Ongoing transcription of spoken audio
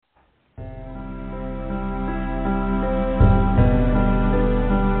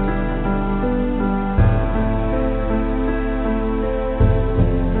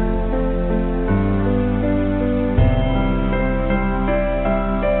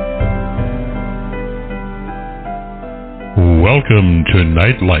Welcome to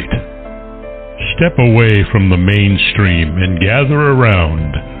Nightlight. Step away from the mainstream and gather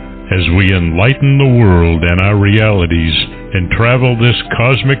around as we enlighten the world and our realities and travel this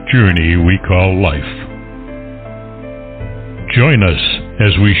cosmic journey we call life. Join us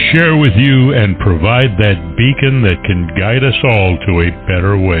as we share with you and provide that beacon that can guide us all to a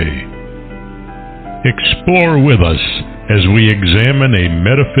better way. Explore with us as we examine a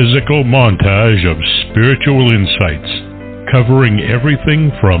metaphysical montage of spiritual insights, covering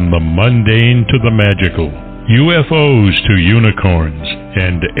everything from the mundane to the magical, UFOs to unicorns,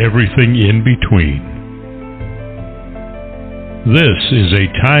 and everything in between. This is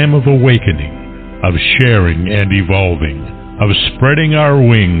a time of awakening, of sharing and evolving, of spreading our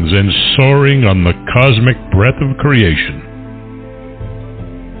wings and soaring on the cosmic breath of creation.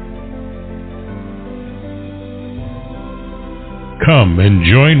 Come and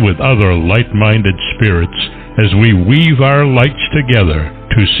join with other light-minded spirits as we weave our lights together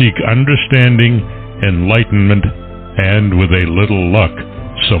to seek understanding, enlightenment, and, with a little luck,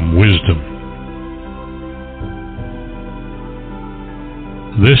 some wisdom.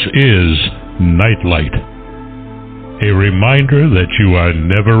 This is Nightlight, a reminder that you are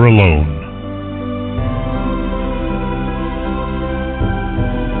never alone.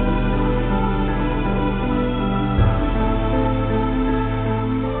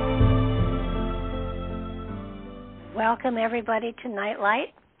 Welcome, everybody, to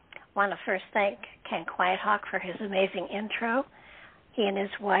Nightlight. I want to first thank Ken Quiethawk for his amazing intro. He and his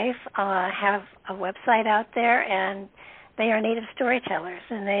wife have a website out there, and they are native storytellers,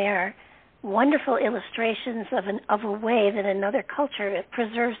 and they are wonderful illustrations of a way that another culture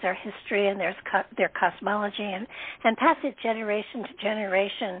preserves their history and their cosmology and pass it generation to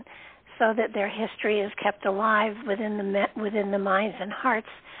generation so that their history is kept alive within the minds and hearts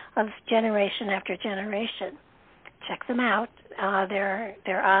of generation after generation. Check them out.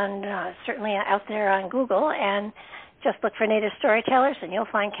 They're on certainly out there on Google, and just look for Native Storytellers, and you'll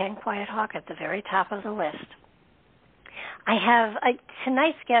find Ken Quiethawk at the very top of the list.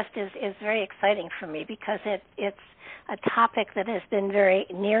 Tonight's guest is very exciting for me because it's a topic that has been very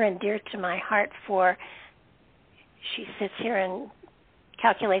near and dear to my heart. She sits here and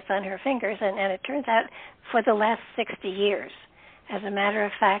calculates on her fingers, and it turns out for the last 60 years. As a matter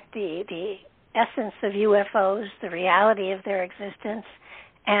of fact, the essence of UFOs, the reality of their existence,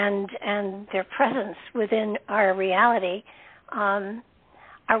 and their presence within our reality are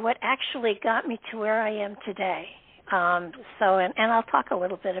what actually got me to where I am today. And I'll talk a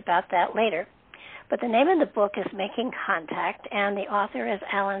little bit about that later. But the name of the book is Making Contact, and the author is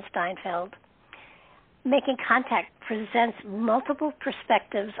Alan Steinfeld. Making Contact presents multiple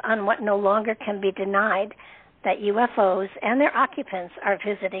perspectives on what no longer can be denied, that UFOs and their occupants are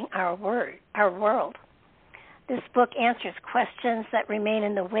visiting our world. This book answers questions that remain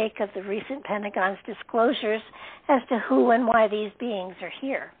in the wake of the recent Pentagon's disclosures as to who and why these beings are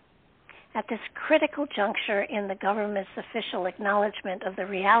here. At this critical juncture in the government's official acknowledgement of the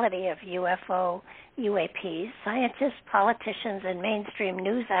reality of UAPs, scientists, politicians, and mainstream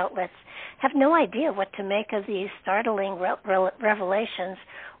news outlets have no idea what to make of these startling revelations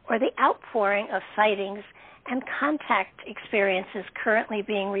or the outpouring of sightings and contact experiences currently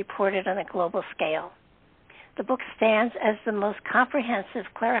being reported on a global scale. The book stands as the most comprehensive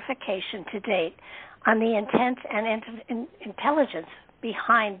clarification to date on the intent and intelligence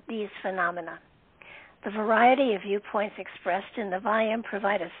behind these phenomena. The variety of viewpoints expressed in the volume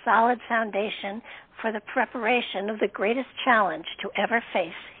provide a solid foundation for the preparation of the greatest challenge to ever face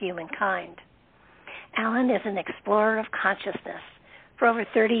humankind. Alan is an explorer of consciousness. For over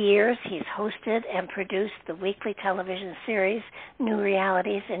 30 years, he's hosted and produced the weekly television series New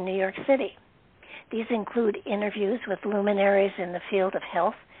Realities in New York City. These include interviews with luminaries in the field of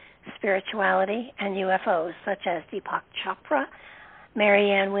health, spirituality, and UFOs, such as Deepak Chopra,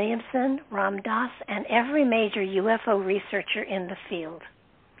 Marianne Williamson, Ram Dass, and every major UFO researcher in the field.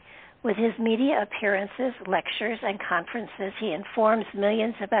 With his media appearances, lectures, and conferences, he informs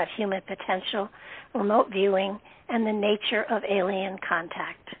millions about human potential, remote viewing, and the nature of alien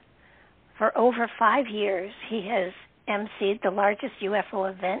contact. For over 5 years, he has emceed the largest UFO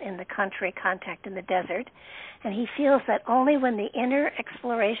event in the country, Contact in the Desert, and he feels that only when the inner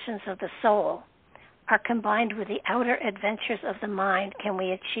explorations of the soul are combined with the outer adventures of the mind can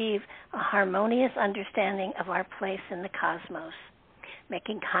we achieve a harmonious understanding of our place in the cosmos.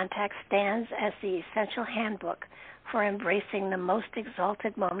 Making Contact stands as the essential handbook for embracing the most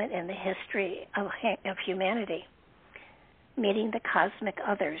exalted moment in the history of humanity, meeting the cosmic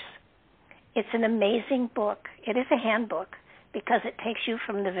others. It's an amazing book. It is a handbook because it takes you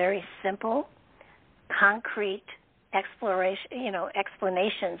from the very simple, concrete,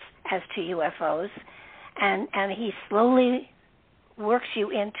 explanations as to UFOs, and he slowly works you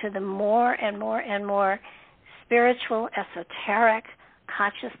into the more and more and more spiritual, esoteric,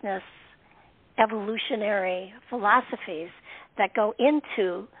 consciousness, evolutionary philosophies that go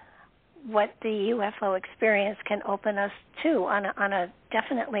into what the UFO experience can open us to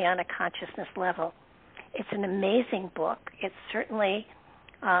definitely on a consciousness level. It's an amazing book. It's certainly,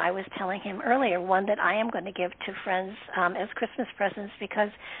 I was telling him earlier, one that I am going to give to friends as Christmas presents, because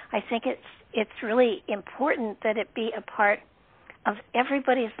I think it's really important that it be a part of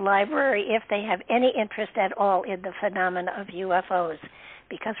everybody's library if they have any interest at all in the phenomena of UFOs,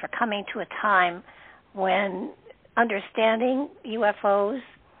 because we're coming to a time when understanding UFOs,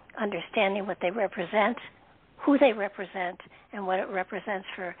 understanding what they represent, who they represent, and what it represents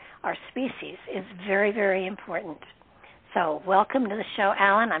for our species is very, very important. So welcome to the show,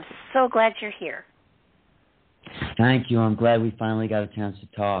 Alan. I'm so glad you're here. Thank you. I'm glad we finally got a chance to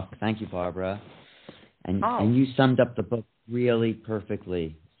talk. Thank you, Barbara. And you summed up the book really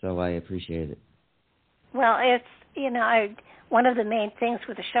perfectly, so I appreciate it. Well, it's, one of the main things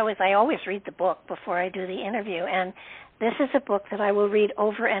with the show is I always read the book before I do the interview, and this is a book that I will read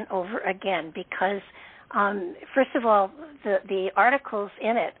over and over again because, first of all, the articles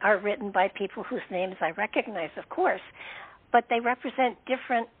in it are written by people whose names I recognize, of course, but they represent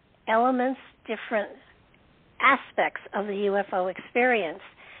different elements, different aspects of the UFO experience,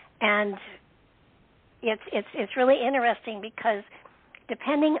 and it's really interesting because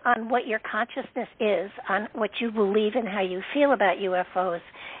depending on what your consciousness is, on what you believe and how you feel about UFOs,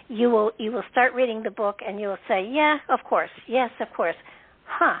 you will start reading the book and you'll say, yeah, of course, yes, of course,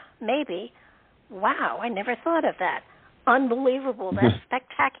 maybe, wow, I never thought of that. Unbelievable, that's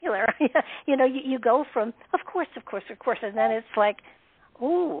spectacular. You go from, of course, and then it's like,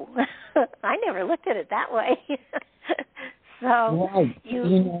 ooh, I never looked at it that way. So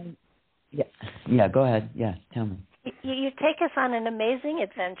Yeah, go ahead. Yeah, tell me. You take us on an amazing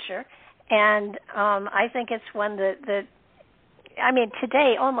adventure, and I think it's one that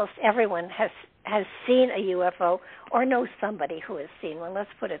today almost everyone has seen a UFO or knows somebody who has seen one.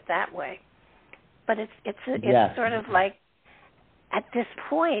 Let's put it that way. But it's sort of like at this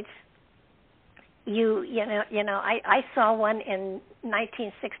point, I saw one in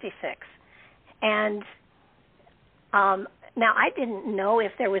 1966, and now I didn't know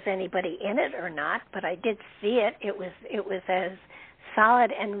if there was anybody in it or not, but I did see it. It was as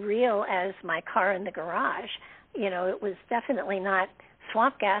solid and real as my car in the garage. It was definitely not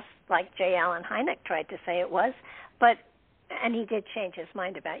swamp gas like J. Allen Hynek tried to say it was, and he did change his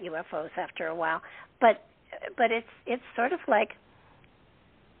mind about UFOs after a while. But it's sort of like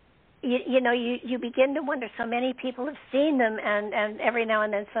you begin to wonder. So many people have seen them, and every now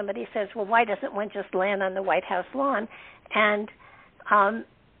and then somebody says, well, why doesn't one just land on the White House lawn? And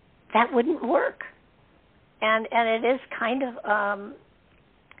that wouldn't work. And it is kind of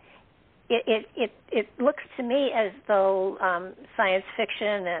it looks to me as though science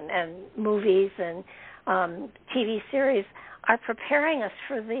fiction and movies and TV series are preparing us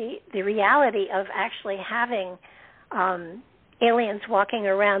for the reality of actually having aliens walking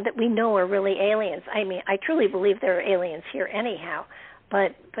around that we know are really aliens. I mean, I truly believe there are aliens here anyhow,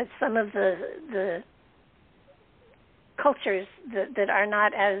 but some of the cultures that are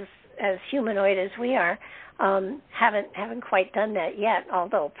not as humanoid as we are haven't quite done that yet,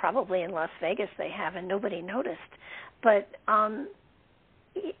 although probably in Las Vegas they have and nobody noticed. But as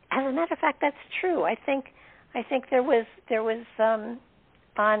a matter of fact, that's true. I think there was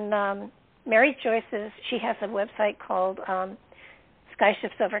on Mary Joyce's, she has a website called Sky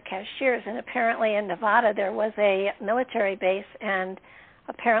Ships Over Cashiers, and apparently in Nevada there was a military base, and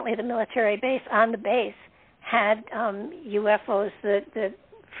apparently the military base on the base had UFOs that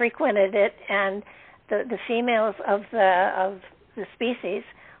frequented it, and the females of the species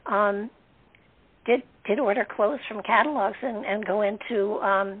did order clothes from catalogs and go into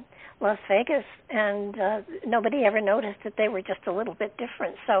Las Vegas, and nobody ever noticed that they were just a little bit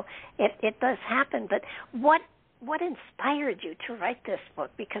different. So it does happen. But what inspired you to write this book?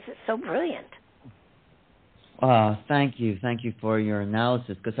 Because it's so brilliant. Thank you for your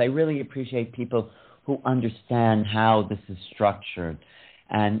analysis, because I really appreciate people who understand how this is structured.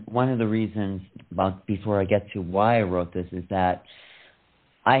 And one of the reasons, before I get to why I wrote this, is that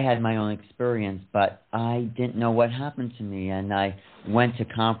I had my own experience, but I didn't know what happened to me. And I went to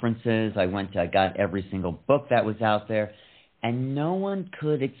conferences, I got every single book that was out there, and no one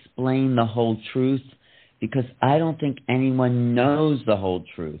could explain the whole truth, because I don't think anyone knows the whole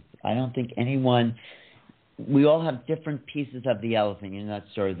truth. I don't think we all have different pieces of the elephant. That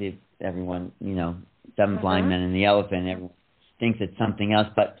story that everyone, Seven Blind Men and the Elephant. Everyone thinks it's something else,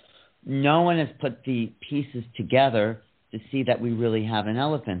 but no one has put the pieces together to see that we really have an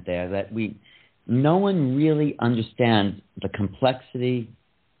elephant there, no one really understands the complexity,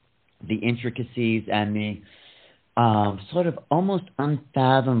 the intricacies, and the sort of almost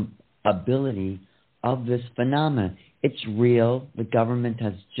unfathomability of this phenomenon. It's real. The government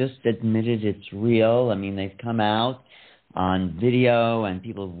has just admitted it's real. I mean, they've come out on video, and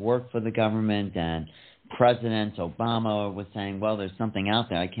people have worked for the government, and President Obama was saying, well, there's something out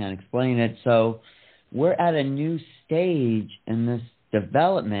there. I can't explain it. So we're at a new stage in this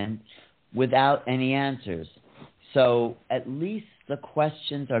development without any answers. So at least the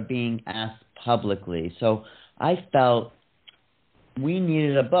questions are being asked publicly. So I felt we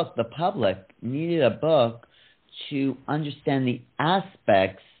needed a book. The public needed a book to understand the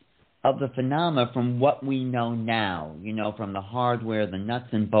aspects of the phenomena from what we know now, from the hardware, the nuts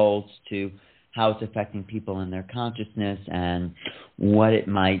and bolts, to how it's affecting people in their consciousness and what it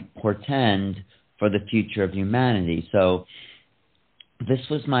might portend for the future of humanity. So this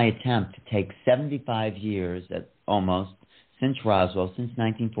was my attempt to take 75 years almost since Roswell, since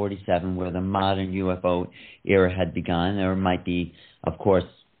 1947, where the modern UFO era had begun. There might be, of course,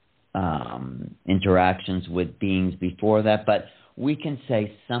 interactions with beings before that, but we can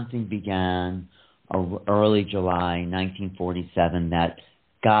say something began early July 1947 that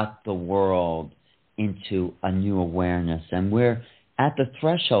got the world into a new awareness. And we're at the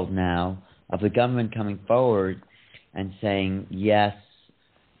threshold now of the government coming forward and saying, yes,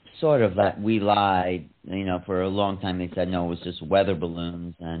 sort of that we lied. For a long time they said, no, it was just weather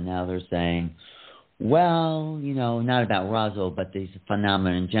balloons. And now they're saying, well, not about Roswell, but these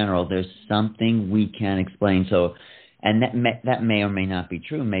phenomena in general, there's something we can't explain. So, and that may or may not be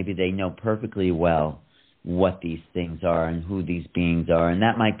true. Maybe they know perfectly well what these things are and who these beings are, and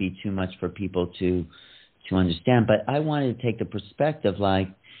that might be too much for people to understand. But I wanted to take the perspective, like,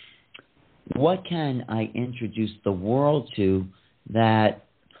 what can I introduce the world to that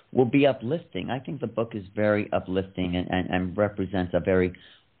will be uplifting? I think the book is very uplifting and represents a very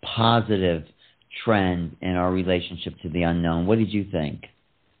positive trend in our relationship to the unknown. What did you think?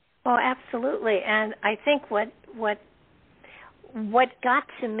 Oh, absolutely. And I think what got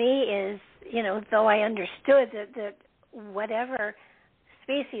to me is, though I understood that whatever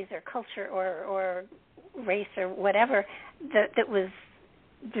species or culture or race or whatever that was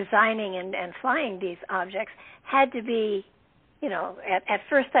designing and flying these objects had to be, at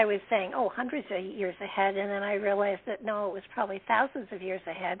first I was saying, hundreds of years ahead, and then I realized that no, it was probably thousands of years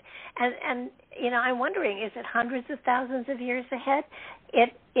ahead. And I'm wondering, is it hundreds of thousands of years ahead?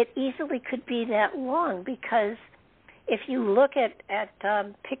 It easily could be that long, because if you look at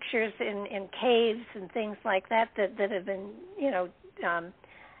pictures in caves and things like that have been,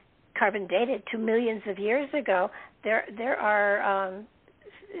 carbon dated to millions of years ago, there are,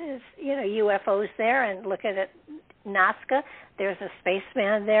 UFOs there. And look at it, Nazca. There's a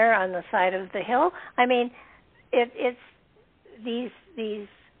spaceman there on the side of the hill. I mean, it's these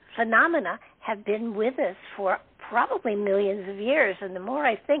phenomena have been with us for probably millions of years, and the more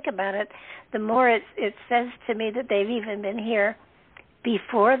I think about it, the more it says to me that they've even been here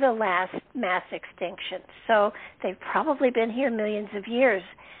before the last mass extinction. So they've probably been here millions of years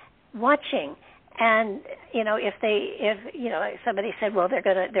watching. And if somebody said, well,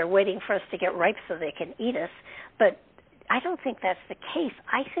 they're waiting for us to get ripe so they can eat us, but I don't think that's the case.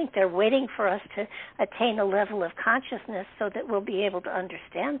 I think they're waiting for us to attain a level of consciousness so that we'll be able to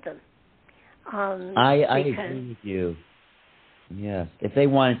understand them. I agree with you. Yes. If they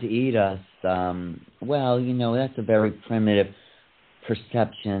wanted to eat us, that's a very primitive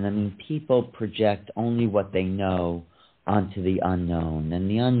perception. I mean, people project only what they know onto the unknown. And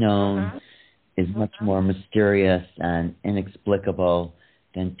the unknown is much more mysterious and inexplicable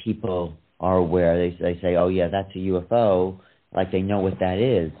than people are aware. They say, oh, yeah, that's a UFO, like they know what that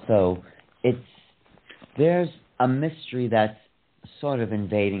is. So there's a mystery that's sort of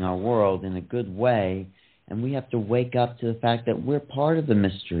invading our world in a good way, and we have to wake up to the fact that we're part of the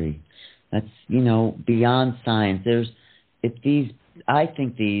mystery. That's, beyond science. I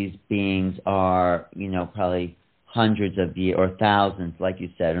think these beings are, probably hundreds of years or thousands, like you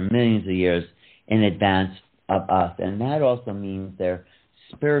said, or millions of years in advance of us. And that also means their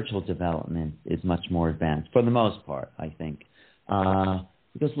spiritual development is much more advanced, for the most part, I think.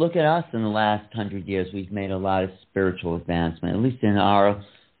 Because look at us in the last 100 years. We've made a lot of spiritual advancement, at least in our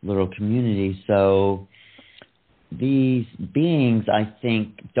little community. So these beings, I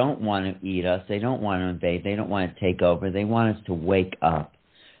think, don't want to eat us. They don't want to invade. They don't want to take over. They want us to wake up,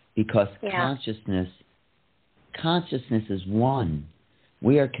 because consciousness is one.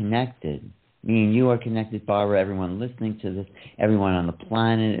 We are connected. Me and you are connected, Barbara. Everyone listening to this, everyone on the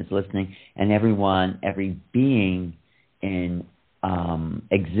planet is listening, and every being in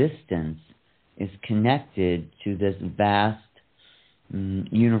existence is connected to this vast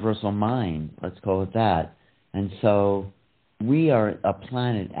universal mind. Let's call it that. And so we are a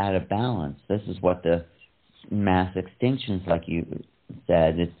planet out of balance. This is what the mass extinctions, like you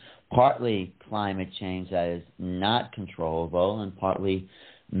said, it's partly climate change that is not controllable and partly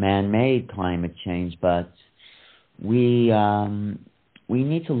man-made climate change, but we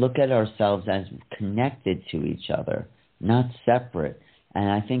need to look at ourselves as connected to each other, not separate. And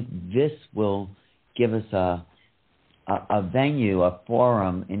I think this will give us a venue, a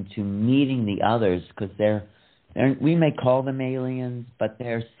forum into meeting the others, because we may call them aliens, but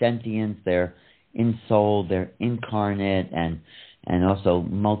they're sentient, they're in-soul, they're incarnate, and also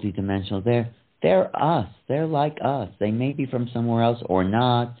multidimensional. They're us. They're like us. They may be from somewhere else or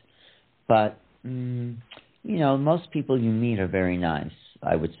not, but, most people you meet are very nice,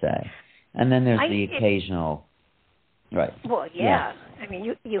 I would say. And then there's the occasional, right. Well, yeah. I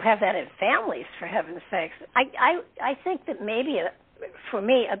mean, you have that in families, for heaven's sakes. I think that maybe, for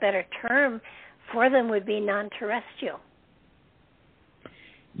me, a better term for them would be non-terrestrial.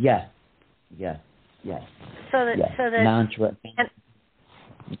 Yes. So that non-terrestrial.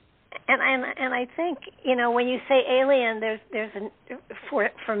 And I think, when you say alien,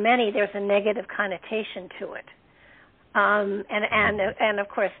 for many there's a negative connotation to it, and of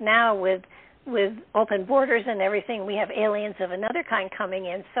course now with open borders and everything, we have aliens of another kind coming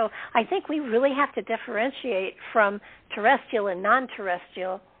in. So I think we really have to differentiate from terrestrial and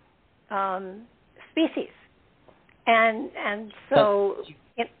non-terrestrial species, and so.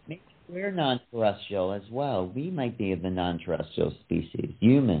 We're non-terrestrial as well. We might be of the non-terrestrial species,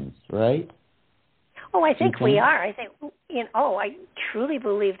 humans, right? Oh, I think we are. I think, I truly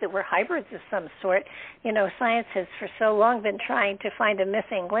believe that we're hybrids of some sort. Science has for so long been trying to find a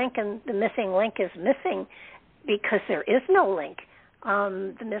missing link, and the missing link is missing because there is no link.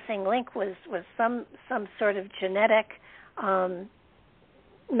 The missing link was some sort of genetic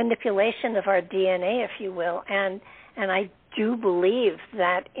manipulation of our DNA, if you will, and I do believe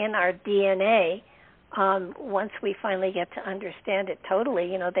that in our DNA, once we finally get to understand it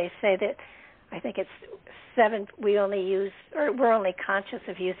totally, they say that, I think it's 7, we're only conscious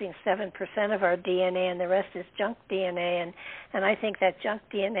of using 7% of our DNA, and the rest is junk DNA, and I think that junk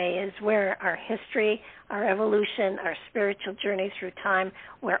DNA is where our history, our evolution, our spiritual journey through time,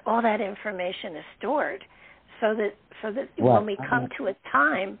 where all that information is stored, so that when we come to a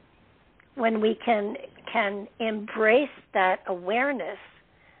time when we can embrace that awareness,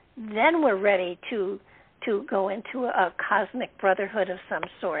 then we're ready to go into a cosmic brotherhood of some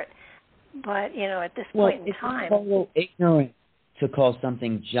sort. But, at this point in time... It's a little ignorant to call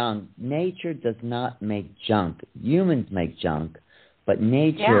something junk. Nature does not make junk. Humans make junk, but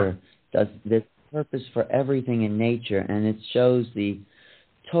nature does. There's purpose for everything in nature, and it shows the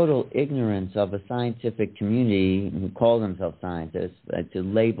total ignorance of a scientific community who call themselves scientists to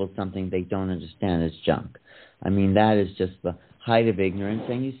label something they don't understand as junk. I mean, that is just the height of ignorance,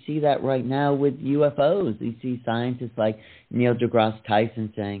 and you see that right now with UFOs. You see scientists like Neil deGrasse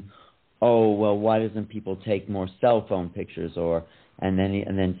Tyson saying, "Oh, well, why doesn't people take more cell phone pictures?" And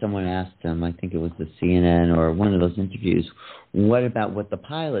then someone asked him, I think it was the CNN or one of those interviews, what about what the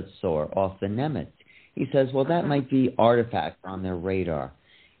pilots saw off the Nimitz? He says, well, that might be artifacts on their radar.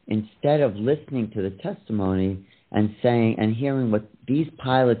 Instead of listening to the testimony and hearing what these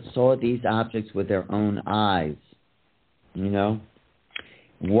pilots saw, these objects with their own eyes,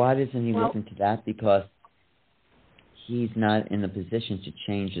 why doesn't he listen to that? Because he's not in the position to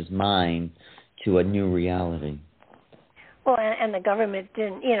change his mind to a new reality. Well, and the government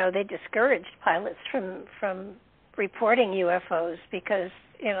didn't, they discouraged pilots from reporting UFOs because,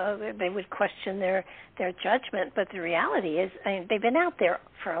 they would question their judgment. But the reality is, they've been out there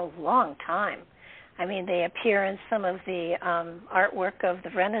for a long time. They appear in some of the artwork of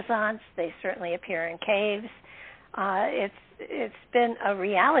the Renaissance. They certainly appear in caves. It's been a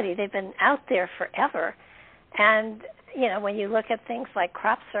reality. They've been out there forever. And, when you look at things like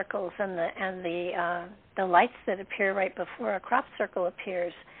crop circles and the lights that appear right before a crop circle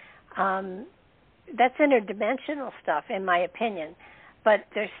appears, that's interdimensional stuff, in my opinion. But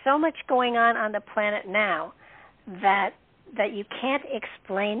there's so much going on the planet now that you can't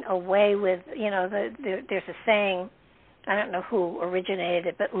explain away with, there's a saying, I don't know who originated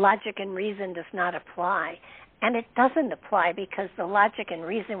it, but logic and reason does not apply. And it doesn't apply because the logic and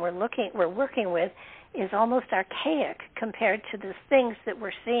reason we're working with is almost archaic compared to the things that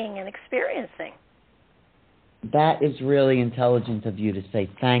we're seeing and experiencing. that is really intelligent of you to say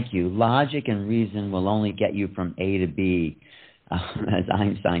thank you. Logic and reason will only get you from A to B, as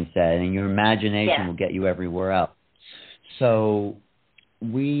Einstein said, and your imagination will get you everywhere else. So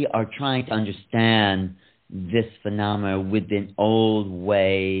we are trying to understand this phenomena with an old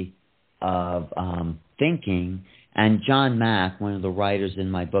way of thinking. And John Mack, one of the writers in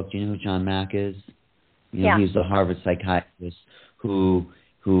my book, do you know who John Mack is? You know, he's a Harvard psychiatrist who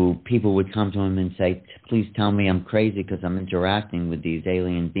people would come to him and say, please tell me I'm crazy because I'm interacting with these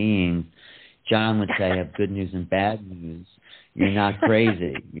alien beings. John would say, I have good news and bad news. You're not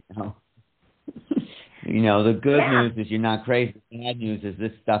crazy, you know. You know, the good news is you're not crazy. The bad news is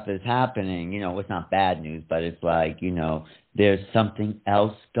this stuff is happening. You know, it's not bad news, but it's like, you know, there's something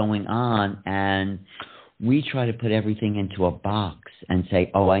else going on. And we try to put everything into a box and say,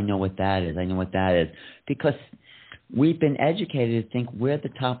 oh, I know what that is. I know what that is. Because we've been educated to think we're at the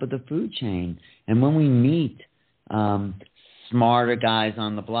top of the food chain. And when we meet smarter guys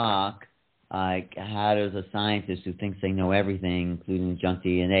on the block, like Hatter's a scientist who thinks they know everything, including junk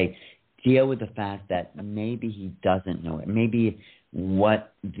DNA, deal with the fact that maybe he doesn't know it. Maybe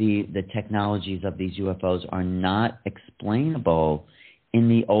what the technologies of these UFOs are not explainable in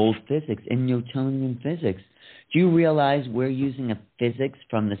the old physics, in Newtonian physics. Do you realize we're using a physics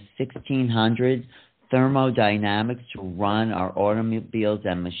from the 1600s, thermodynamics, to run our automobiles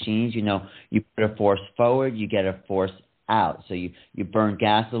and machines? You know, you put a force forward, you get a force out. So you burn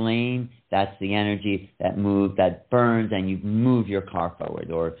gasoline, that's the energy that burns, and you move your car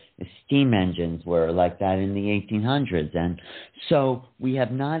forward. Or the steam engines were like that in the 1800s. And so we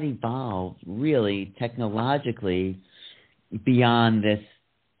have not evolved really technologically beyond this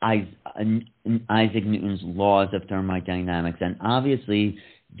Isaac Newton's laws of thermodynamics. And obviously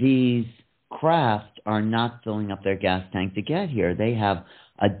these craft are not filling up their gas tank to get here. They have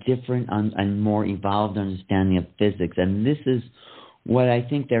a different and more evolved understanding of physics. And this is what I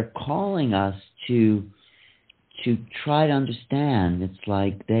think they're calling us to try to understand. It's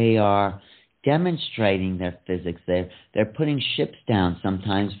like they are demonstrating their physics. They're putting ships down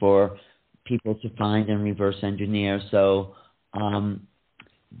sometimes for people to find and reverse engineer. So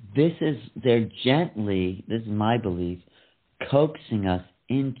they're gently, this is my belief, coaxing us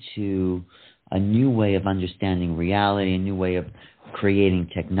into a new way of understanding reality, a new way of creating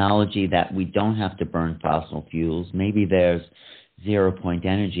technology that we don't have to burn fossil fuels. Maybe there's zero-point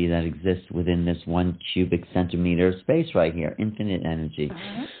energy that exists within this 1 cubic centimeter of space right here, infinite energy.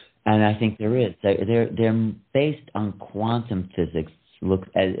 Mm-hmm. And I think there is. They're based on quantum physics,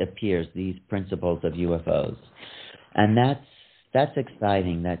 it appears, these principles of UFOs. And that's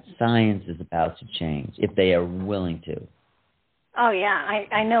exciting, that science is about to change, if they are willing to. Oh, yeah.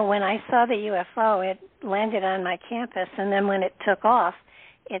 I know when I saw the UFO, it landed on my campus, and then when it took off,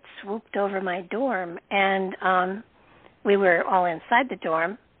 it swooped over my dorm, and we were all inside the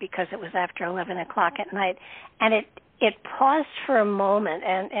dorm because it was after 11 o'clock at night, and it paused for a moment,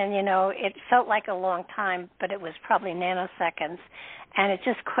 and you know, it felt like a long time, but it was probably nanoseconds, and it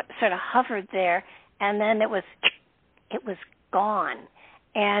just sort of hovered there, and then it was gone.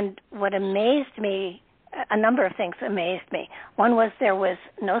 And what amazed me, a number of things amazed me. One was there was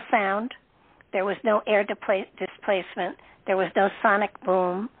no sound, there was no air displacement, there was no sonic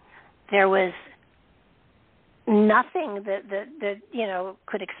boom, there was nothing that you know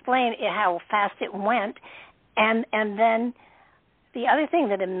could explain how fast it went, and then the other thing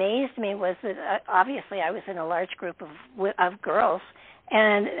that amazed me was that obviously I was in a large group of girls,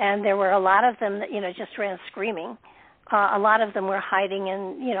 and there were a lot of them that, you know, just ran screaming. A lot of them were hiding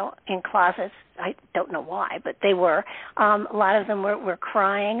in closets. I don't know why, but they were. A lot of them were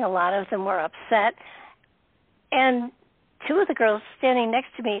crying. A lot of them were upset. And two of the girls standing next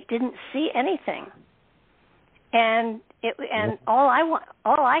to me didn't see anything. And all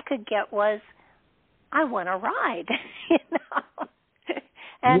I could get was, I want to ride, you know.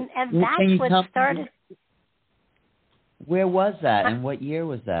 And that's what started. Where was that, and what year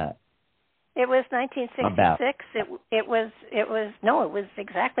was that? It was 1966. It was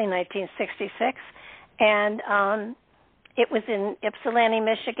exactly 1966, and it was in Ypsilanti,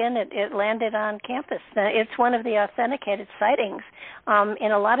 Michigan. It landed on campus. It's one of the authenticated sightings.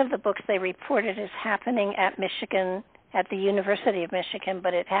 In a lot of the books, they report it as happening at Michigan, at the University of Michigan,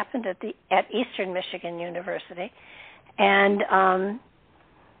 but it happened at Eastern Michigan University, and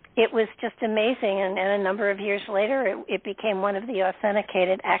it was just amazing, and a number of years later, it became one of the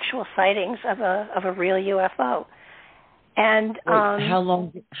authenticated actual sightings of a real UFO. And how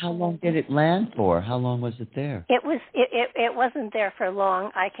long did it land for? How long was it there? It wasn't there for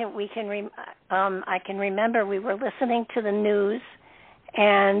long. I can remember we were listening to the news,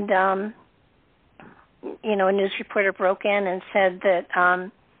 and a news reporter broke in and said that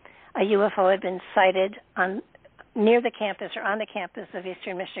a UFO had been sighted near the campus or on the campus of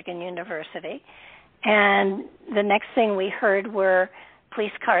Eastern Michigan University. And the next thing we heard were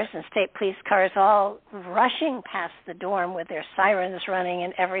police cars and state police cars all rushing past the dorm with their sirens running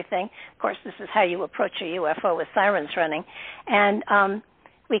and everything. Of course, this is how you approach a UFO, with sirens running. And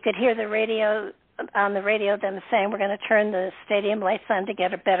we could hear on the radio them saying, we're going to turn the stadium lights on to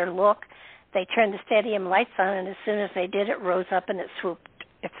get a better look. They turned the stadium lights on, and as soon as they did, it rose up and it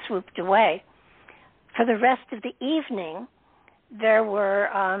swooped away. For the rest of the evening, there were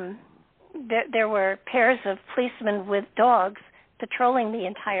pairs of policemen with dogs patrolling the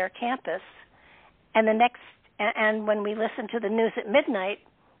entire campus. And when we listened to the news at midnight,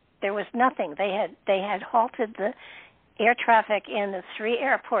 there was nothing. They had halted the air traffic in the 3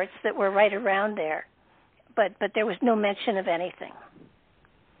 airports that were right around there, but there was no mention of anything.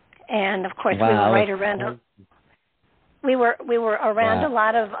 And of course, wow. we were right around. We were around a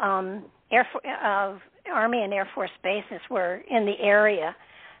lot of Army and Air Force bases were in the area.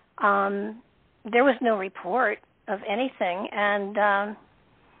 There was no report of anything, and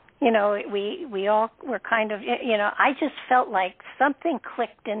we all were kind of, I just felt like something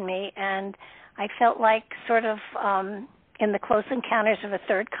clicked in me, and I felt like sort of in the Close Encounters of a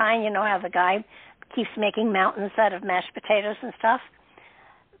Third Kind, how the guy keeps making mountains out of mashed potatoes and stuff.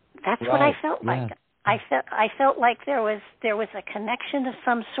 That's what I felt like. I felt like there was a connection of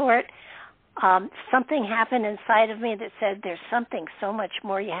some sort. Something happened inside of me that said, there's something so much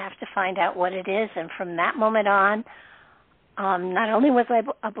more. You have to find out what it is. And from that moment on, not only was I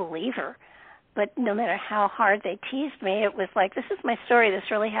a believer, but no matter how hard they teased me, it was like, this is my story. This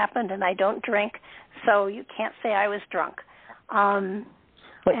really happened, and I don't drink, so you can't say I was drunk. And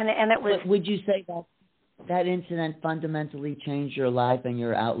it was. But would you say that incident fundamentally changed your life and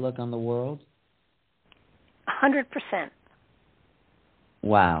your outlook on the world? 100%.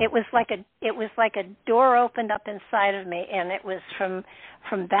 Wow. It was like a door opened up inside of me, and it was from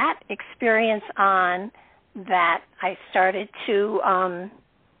that experience on that I started to.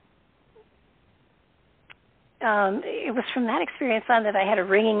 It was from that experience on that I had a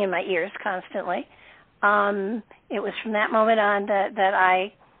ringing in my ears constantly. It was from that moment on that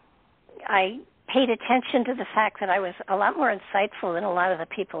I paid attention to the fact that I was a lot more insightful than a lot of the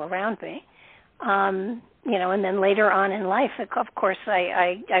people around me. And then later on in life, of course,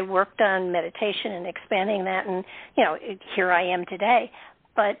 I worked on meditation and expanding that, and, here I am today.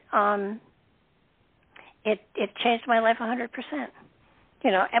 But it changed my life 100%.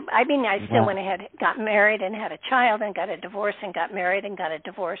 I still went ahead, got married and had a child, and got a divorce and got married and got a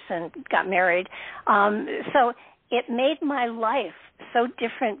divorce and got married. So it made my life so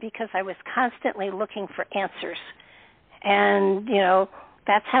different because I was constantly looking for answers. And,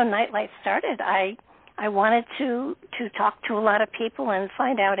 that's how Nightlight started. I wanted to talk to a lot of people and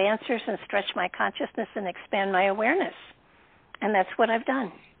find out answers and stretch my consciousness and expand my awareness. And that's what I've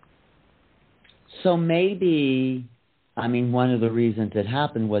done. So maybe, one of the reasons it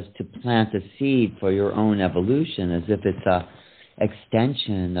happened was to plant a seed for your own evolution, as if it's a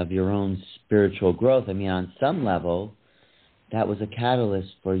extension of your own spiritual growth. On some level, that was a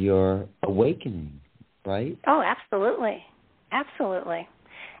catalyst for your awakening, right? Oh, absolutely. Absolutely.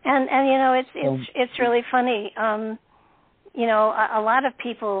 And it's really funny. A lot of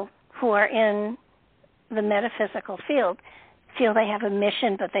people who are in the metaphysical field feel they have a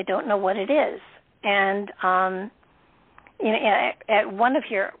mission, but they don't know what it is. And one of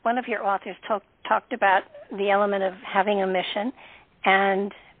your authors talked about the element of having a mission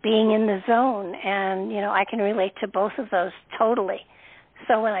and being in the zone, and I can relate to both of those totally.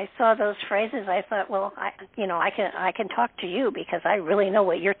 So when I saw those phrases, I thought, well, I can talk to you because I really know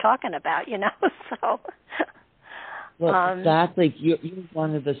what you're talking about, So. Well, exactly. You're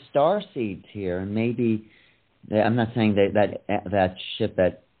one of the star seeds here, and maybe I'm not saying that ship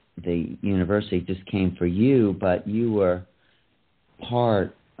at the university just came for you, but you were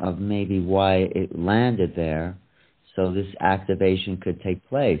part of maybe why it landed there, so this activation could take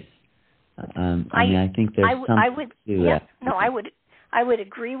place. I think there's something to that. No, I would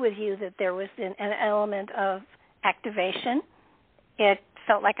agree with you that there was an element of activation. It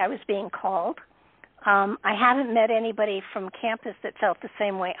felt like I was being called. I haven't met anybody from campus that felt the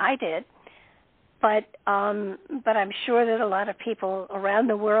same way I did, but I'm sure that a lot of people around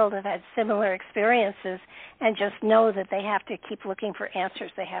the world have had similar experiences and just know that they have to keep looking for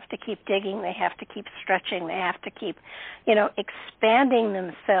answers. They have to keep digging. They have to keep stretching. They have to keep, expanding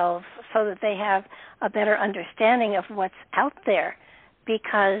themselves so that they have a better understanding of what's out there.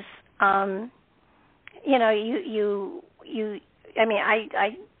 Because,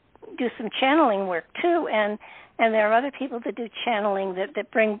 do some channeling work too, and there are other people that do channeling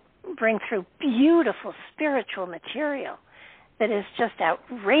that bring through beautiful spiritual material that is just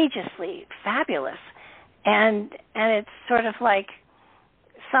outrageously fabulous, and it's sort of like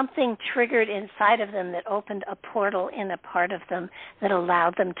something triggered inside of them that opened a portal in a part of them that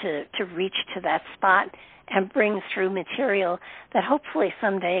allowed them to reach to that spot and bring through material that hopefully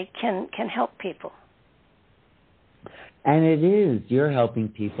someday can help people. And it is. You're helping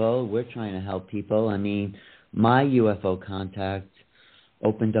people. We're trying to help people. I mean, my UFO contact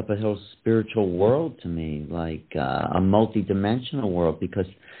opened up a whole spiritual world to me, like a multidimensional world, because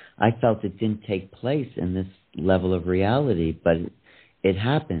I felt it didn't take place in this level of reality, but it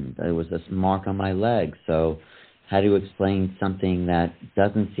happened. It was a mark on my leg. So how to explain something that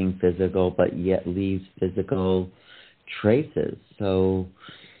doesn't seem physical but yet leaves physical traces? So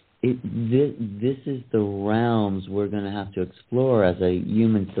this is the realms we're going to have to explore as a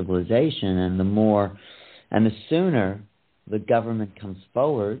human civilization, and the sooner the government comes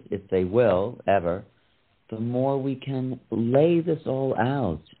forward, if they will, ever, the more we can lay this all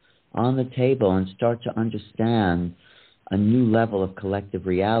out on the table and start to understand a new level of collective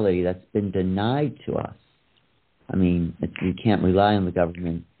reality that's been denied to us. I mean, we can't rely on the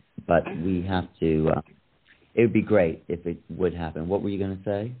government, but we have to. It would be great if it would happen. What were you going to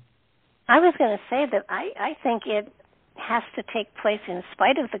say? I was going to say that I think it has to take place in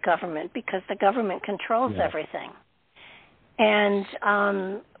spite of the government, because the government controls everything. And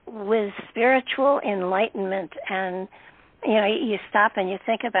with spiritual enlightenment, and you stop and you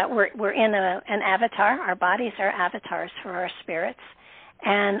think about we're in an avatar. Our bodies are avatars for our spirits,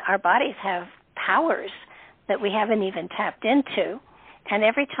 and our bodies have powers that we haven't even tapped into. And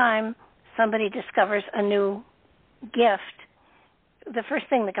every time somebody discovers a new gift, the first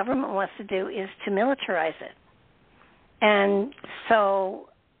thing the government wants to do is to militarize it. And so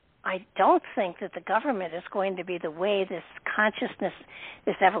I don't think that the government is going to be the way this consciousness,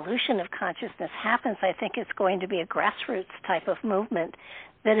 this evolution of consciousness happens. I think it's going to be a grassroots type of movement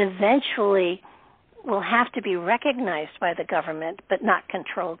that eventually will have to be recognized by the government but not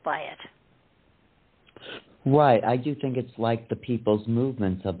controlled by it. Right. I do think it's like the people's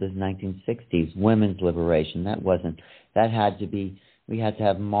movements of the 1960s, women's liberation. That had to be, we had to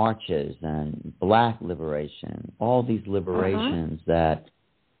have marches and black liberation, all these liberations that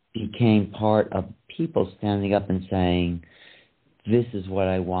became part of people standing up and saying, this is what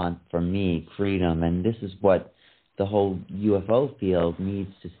I want for me, freedom, and this is what the whole UFO field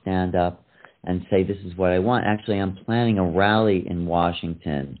needs to stand up and say, this is what I want. Actually, I'm planning a rally in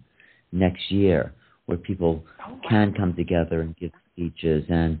Washington next year where people can come together and give speeches,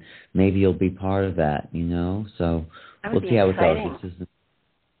 and maybe you'll be part of that, So we'll see how it goes.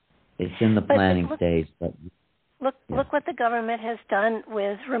 It's in the planning stage, but Look what the government has done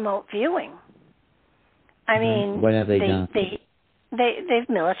with remote viewing. I mean, what have they done? They've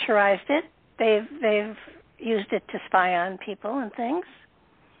militarized it. They've used it to spy on people and things.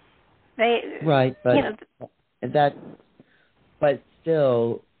 But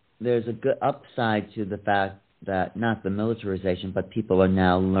still, there's a good upside to the fact that not the militarization, but people are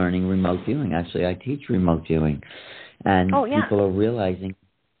now learning remote viewing. Actually, I teach remote viewing, and people are realizing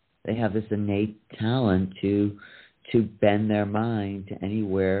they have this innate talent to bend their mind to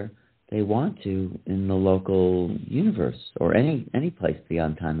anywhere they want to in the local universe or any place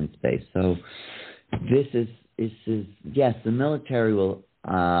beyond time and space. So this is yes, the military will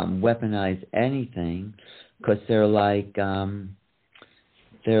weaponize anything because they're like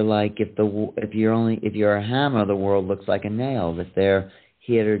if you're a hammer, the world looks like a nail. If they're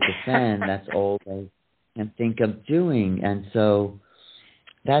here to defend, that's all they can think of doing, and so.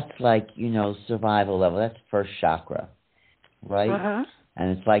 That's like, survival level. That's first chakra, right?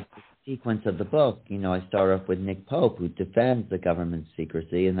 And it's like the sequence of the book. I start off with Nick Pope, who defends the government's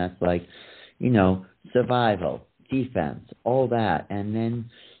secrecy, and that's like, survival, defense, all that. And then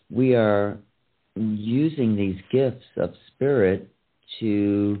we are using these gifts of spirit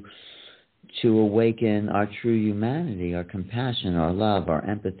to awaken our true humanity, our compassion, our love, our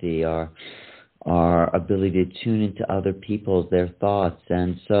empathy, our ability to tune into other people's, their thoughts.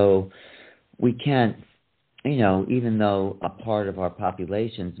 And so we can't, even though a part of our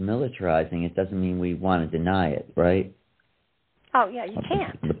population's militarizing, it doesn't mean we want to deny it, right? Oh, yeah, you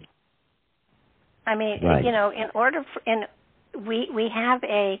can't. I mean, in order for, we have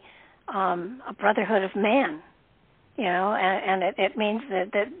a brotherhood of man, and it means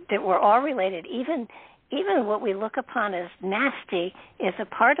that we're all related, even even what we look upon as nasty is a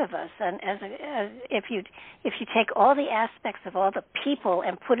part of us. And if you take all the aspects of all the people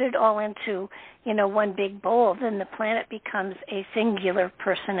and put it all into one big bowl, then the planet becomes a singular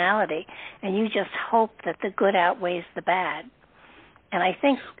personality, and you just hope that the good outweighs the bad. And I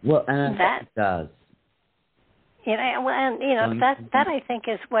think that it does. That I think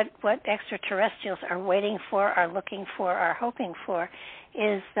is what extraterrestrials are waiting for, are looking for, are hoping for,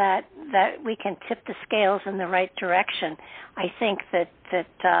 is that we can tip the scales in the right direction. I think that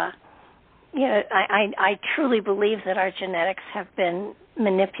I truly believe that our genetics have been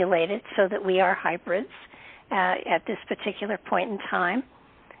manipulated so that we are hybrids at this particular point in time,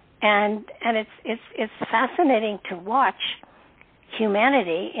 and it's fascinating to watch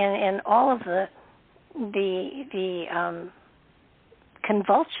humanity in all of the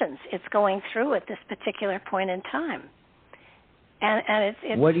convulsions it's going through at this particular point in time. And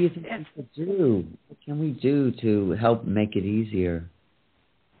it's what do you think we could do? What can we do to help make it easier?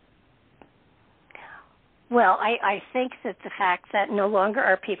 Well, I think that the fact that no longer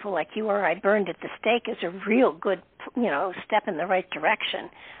are people like you or I burned at the stake is a real good, step in the right direction.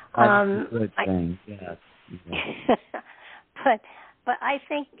 That's a good thing, yes. But I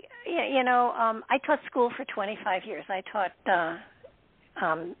think, I taught school for 25 years. I taught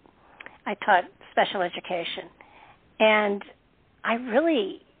special education, and I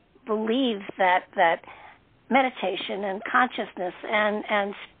really believe that meditation and consciousness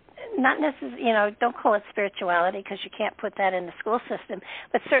and not necessarily, don't call it spirituality because you can't put that in the school system,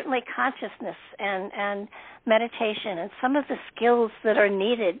 but certainly consciousness and meditation and some of the skills that are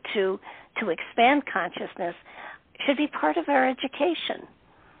needed to expand consciousness should be part of our education.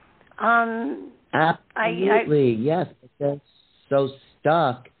 Absolutely, yes. They're so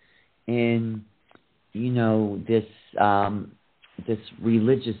stuck in, this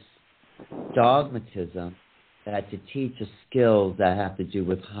religious dogmatism that to teach us skills that have to do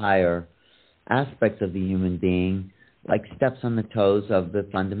with higher aspects of the human being, like steps on the toes of the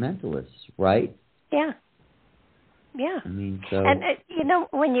fundamentalists, right? Yeah. Yeah. I mean, so. And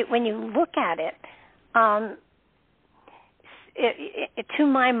when you look at it, to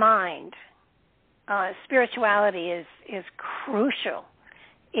my mind, spirituality is crucial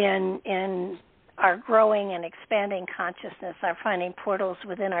in our growing and expanding consciousness, our finding portals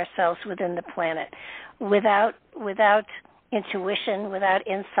within ourselves, within the planet. Without intuition, without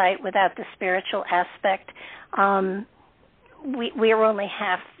insight, without the spiritual aspect, we are only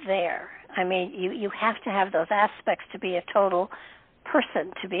half there. I mean, you have to have those aspects to be a total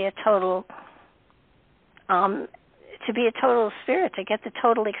person, to be a total spirit, to get the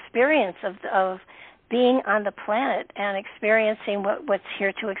total experience of being on the planet and experiencing what's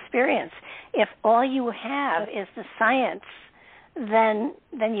here to experience. If all you have is the science, then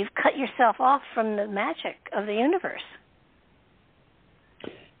you've cut yourself off from the magic of the universe.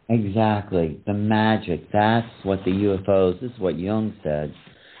 Exactly. The magic. That's what the UFOs, this is what Jung said,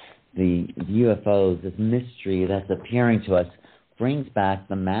 the UFOs, this mystery that's appearing to us, brings back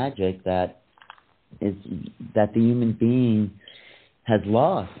the magic that the human being has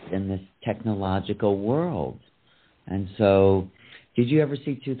lost in this technological world. And so, did you ever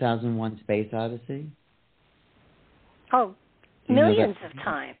see 2001: Space Odyssey? Oh, millions of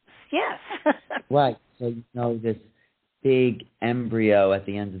times, yes. Right. So this big embryo at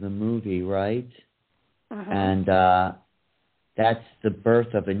the end of the movie, right? Mm-hmm. And that's the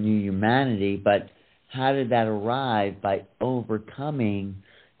birth of a new humanity. But how did that arrive? By overcoming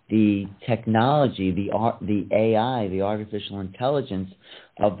the technology, the AI, the artificial intelligence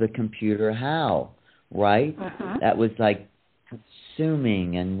of the computer. How, right? Uh-huh. That was like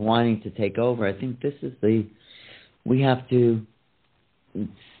consuming and wanting to take over. I think this is we have to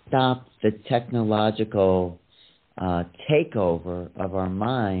stop the technological takeover of our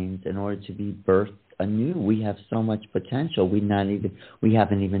minds in order to be birthed anew. We have so much potential we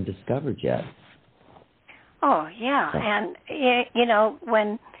haven't even discovered yet. Oh yeah, and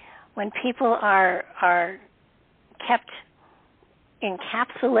when people are kept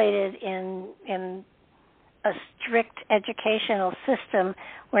encapsulated in a strict educational system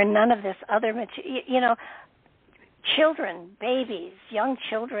where none of this other material, children, babies, young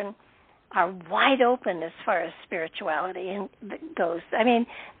children are wide open as far as spirituality goes. I mean,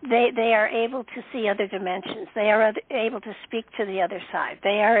 they are able to see other dimensions. They are able to speak to the other side.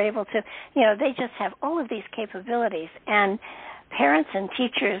 They are able to, they just have all of these capabilities. And parents and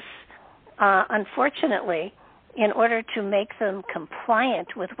teachers, unfortunately, in order to make them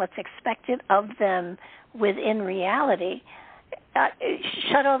compliant with what's expected of them within reality,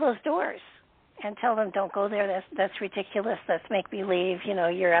 shut all those doors and tell them, don't go there. That's ridiculous. That's make believe.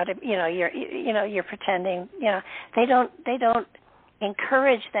 You're out of you're pretending. They don't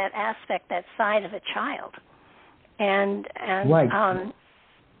encourage that aspect, that side of a child, and right.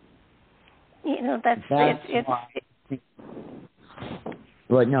 That's it's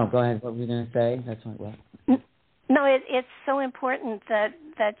Well, no, go ahead. What were you going to say? That's what. No, it's so important that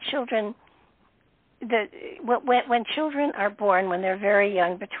children, when children are born, when they're very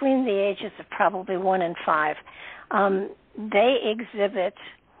young, between the ages of probably 1 and 5, they exhibit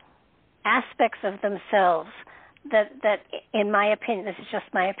aspects of themselves that, in my opinion, this is just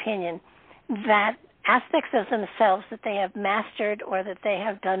my opinion, that aspects of themselves that they have mastered or that they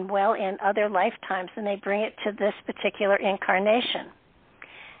have done well in other lifetimes, and they bring it to this particular incarnation.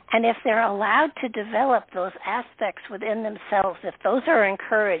 And if they're allowed to develop those aspects within themselves, if those are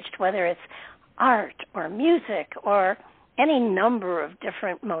encouraged, whether it's art or music or any number of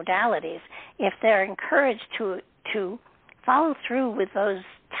different modalities, if they're encouraged to follow through with those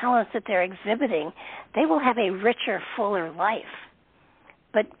talents that they're exhibiting, they will have a richer, fuller life.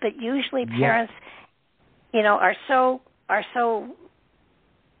 But usually parents, are so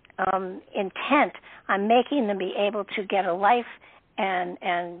intent on making them be able to get a life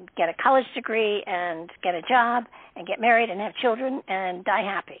and get a college degree and get a job and get married and have children and die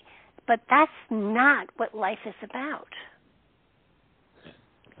happy. But that's not what life is about.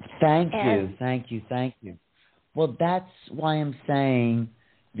 Thank you. Well, that's why I'm saying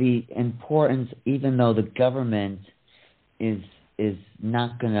the importance, even though the government is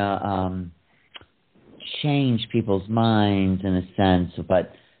not going to change people's minds in a sense,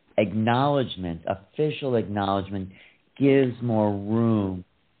 but acknowledgement, official acknowledgement, gives more room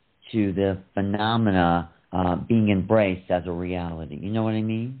to the phenomena being embraced as a reality. You know what I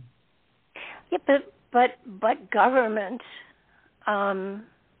mean? Yeah, but government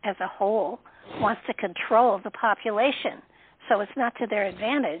as a whole wants to control the population. So it's not to their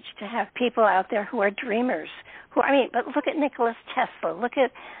advantage to have people out there who are dreamers. But look at Nikola Tesla. Look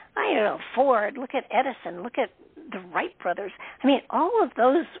at, Ford. Look at Edison. Look at the Wright brothers. All of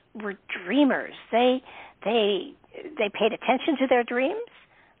those were dreamers. They paid attention to their dreams.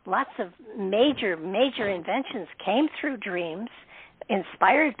 Lots of major inventions came through dreams,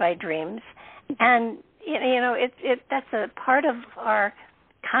 inspired by dreams, and that's a part of our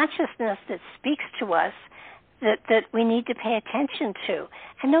consciousness that speaks to us that we need to pay attention to.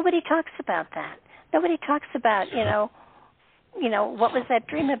 And nobody talks about that. Nobody talks about, what was that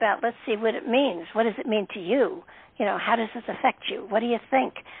dream about? Let's see what it means. What does it mean to you? How does this affect you? What do you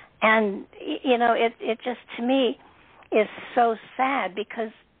think? And, it just, to me, is so sad because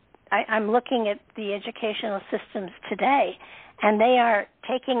I'm looking at the educational systems today, and they are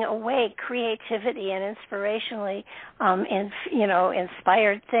taking away creativity and inspirationally,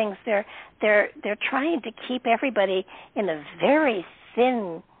 inspired things. They're trying to keep everybody in a very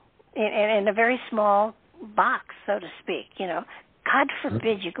thin, in a very small box, so to speak. God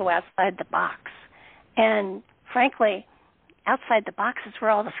forbid you go outside the box. And frankly, outside the box is where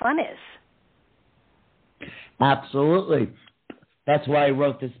all the fun is. Absolutely. That's why I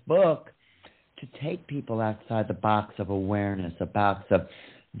wrote this book, to take people outside the box of awareness, a box of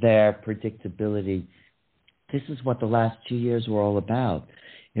their predictability. This is what the last 2 years were all about.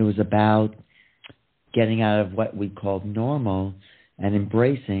 It was about getting out of what we called normal and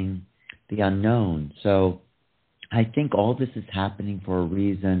embracing the unknown. So I think all this is happening for a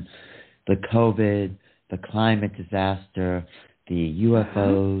reason. The COVID, the climate disaster, the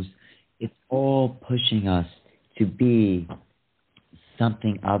UFOs, it's all pushing us to be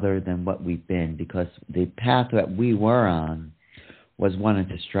something other than what we've been, because the path that we were on was one of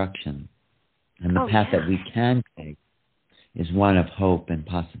destruction. And the path that we can take is one of hope and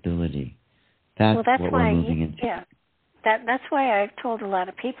possibility. That's what we're moving into. Yeah. That's why I've told a lot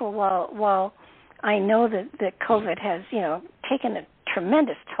of people, while I know that COVID has, taken a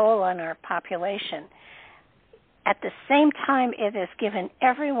tremendous toll on our population, at the same time it has given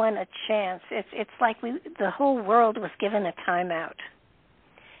everyone a chance. It's like the whole world was given a timeout.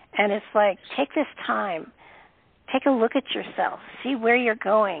 And it's like, take this time, take a look at yourself, see where you're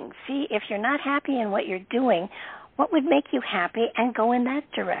going, see if you're not happy in what you're doing, what would make you happy, and go in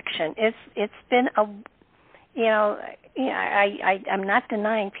that direction. It's been I'm not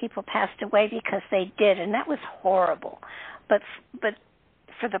denying people passed away because they did, and that was horrible. But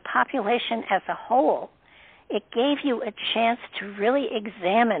for the population as a whole, it gave you a chance to really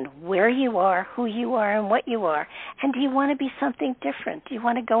examine where you are, who you are, and what you are. And do you want to be something different? Do you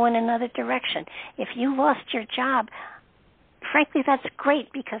want to go in another direction? If you lost your job, frankly, that's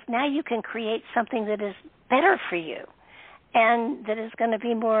great, because now you can create something that is better for you and that is going to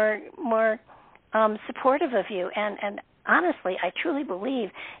be more supportive of you. And honestly, I truly believe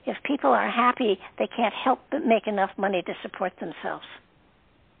if people are happy, they can't help but make enough money to support themselves.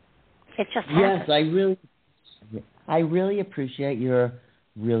 It just happens. Yes, I really appreciate your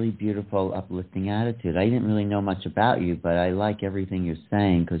really beautiful, uplifting attitude. I didn't really know much about you, but I like everything you're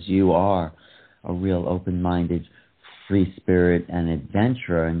saying because you are a real open-minded, free spirit and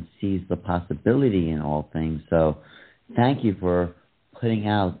adventurer and sees the possibility in all things. So thank you for putting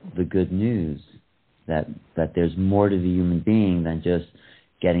out the good news that there's more to the human being than just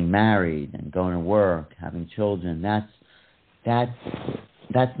getting married and going to work, having children. That's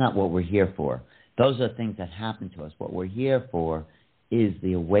not what we're here for. Those are things that happen to us. What we're here for is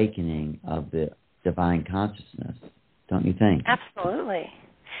the awakening of the divine consciousness, don't you think? Absolutely.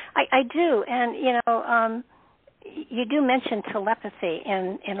 I do. And, you do mention telepathy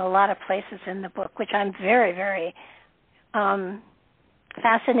in a lot of places in the book, which I'm very, very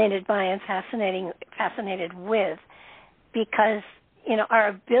fascinated by and fascinated with, because, our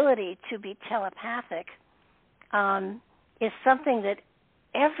ability to be telepathic is something that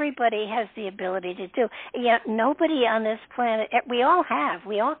everybody has the ability to do. Yet nobody on this planet, we all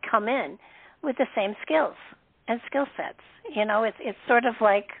come in with the same skills and skill sets. It's sort of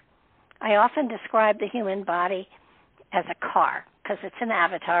like, I often describe the human body as a car, because it's an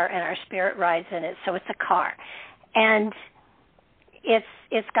avatar and our spirit rides in it, so it's a car. And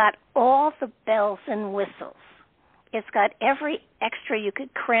it's got all the bells and whistles. It's got every extra you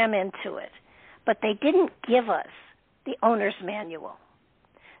could cram into it. But they didn't give us the owner's manual.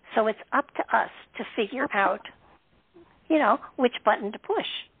 So it's up to us to figure out, which button to push.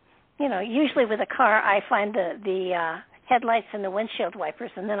 Usually with a car, I find the headlights and the windshield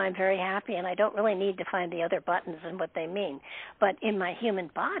wipers, and then I'm very happy, and I don't really need to find the other buttons and what they mean. But in my human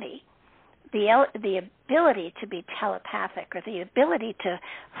body, the ability to be telepathic, or the ability to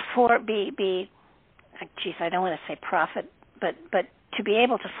I don't want to say prophet, but to be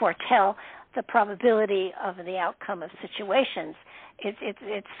able to foretell the probability of the outcome of situations,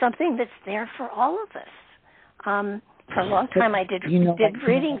 it's something that's there for all of us. For a long time, I did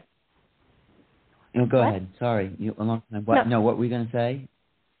readings. Go ahead. Sorry, a long time. What? No, what were you going to say?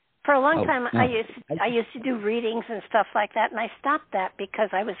 For a long time, no. I used to do readings and stuff like that, and I stopped that because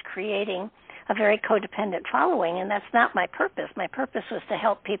I was creating a very codependent following, and that's not my purpose. My purpose was to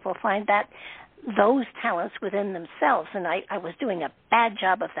help people find those talents within themselves, and I was doing a bad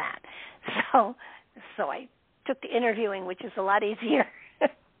job of that. So I took to interviewing, which is a lot easier.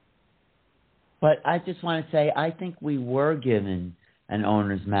 But I just want to say, I think we were given an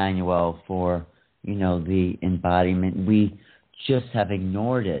owner's manual for, the embodiment. We just have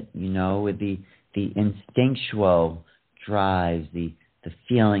ignored it, with the instinctual drives, the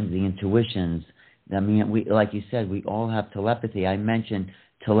feelings, the intuitions. I mean, we, like you said, we all have telepathy. I mentioned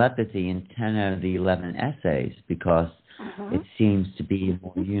telepathy in 10 out of the 11 essays because it seems to be a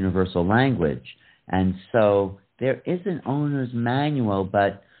more universal language. And so there is an owner's manual,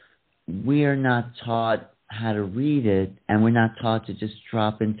 but we are not taught how to read it, and we're not taught to just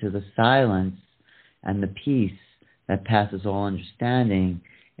drop into the silence and the peace that passes all understanding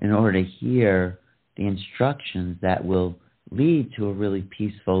in order to hear the instructions that will lead to a really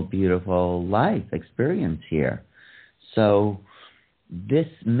peaceful, beautiful life experience here. So this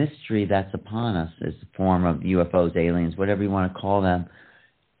mystery that's upon us is a form of UFOs, aliens, whatever you want to call them.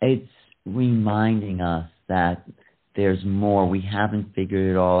 It's reminding us that there's more. We haven't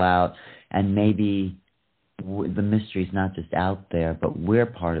figured it all out, and maybe the mystery's not just out there, but we're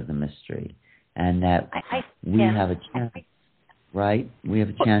part of the mystery, and that we have a chance, right? We have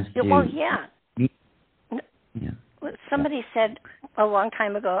a chance to... Well, yeah. Somebody said a long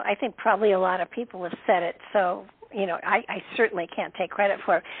time ago, I think probably a lot of people have said it, so, I certainly can't take credit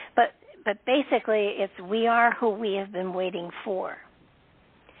for it, but basically it's we are who we have been waiting for.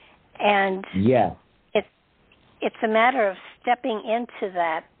 And it's a matter of stepping into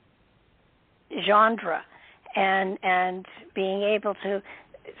that genre and being able to.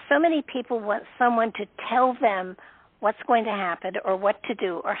 So many people want someone to tell them what's going to happen or what to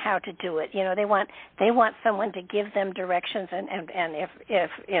do or how to do it. They want someone to give them directions and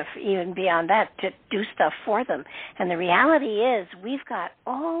if even beyond that, to do stuff for them. And the reality is we've got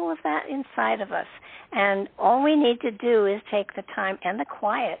all of that inside of us, and all we need to do is take the time and the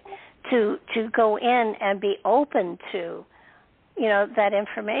quiet to go in and be open to that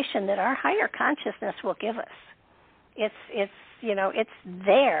information that our higher consciousness will give us. It's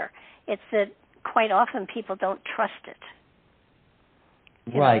there. It's that quite often people don't trust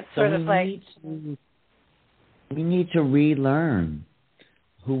it. Right. So we need to relearn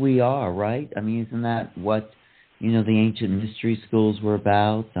who we are, right? I mean, isn't that what the ancient mystery schools were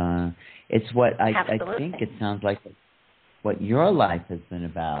about. It's what I think it sounds like what your life has been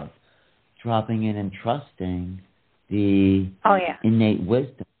about, dropping in and trusting the innate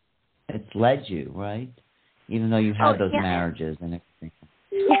wisdom. It's led you, right? Even though you had those marriages and everything.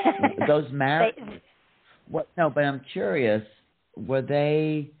 Those marriages. But I'm curious,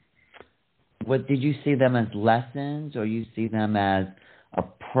 did you see them as lessons, or you see them as a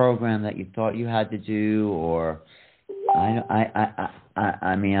program that you thought you had to do, or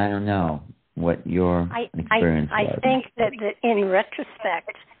I mean, I don't know what your experience was. I think that in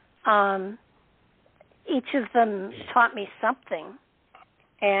retrospect, each of them taught me something,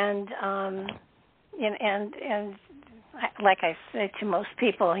 and like I say to most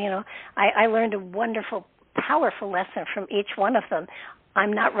people, I learned a wonderful, powerful lesson from each one of them.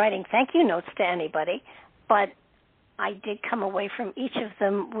 I'm not writing thank you notes to anybody, but I did come away from each of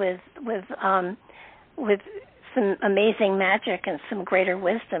them with some amazing magic and some greater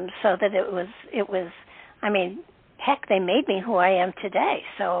wisdom, so that it was. I mean, heck, they made me who I am today.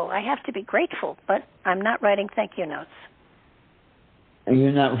 So I have to be grateful, but I'm not writing thank you notes.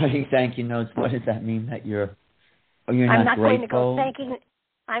 You're not writing thank you notes. What does that mean? That you're not grateful? Going to go thanking.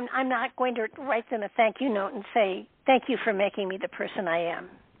 I'm not going to write them a thank you note and say thank you for making me the person I am.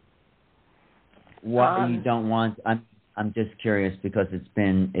 What you don't want? I'm just curious because it's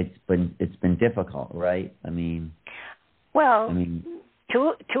been difficult, right? I mean,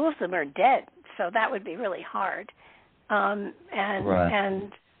 two of them are dead, so that would be really hard. And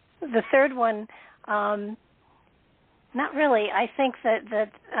the third one, not really. I think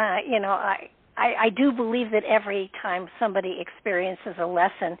that I do believe that every time somebody experiences a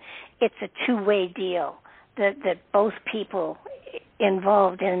lesson, it's a two-way deal. That both people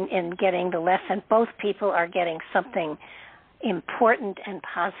involved in getting the lesson, both people are getting something important and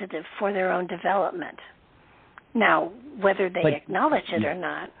positive for their own development. Now, whether they acknowledge it or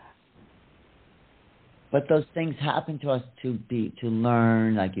not. But those things happen to us to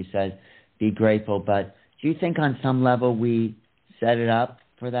learn, like you said, be grateful. But do you think on some level we set it up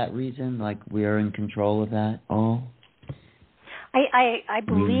for that reason, like we're in control of that all? I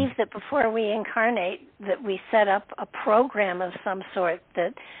believe that before we incarnate, that we set up a program of some sort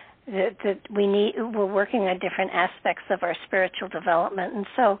that we're working on different aspects of our spiritual development, and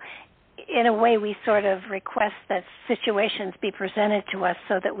so in a way we sort of request that situations be presented to us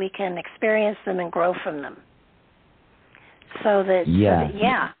so that we can experience them and grow from them.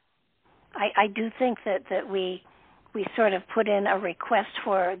 I do think that we sort of put in a request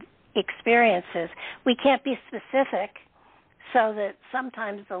for experiences. We can't be specific, so that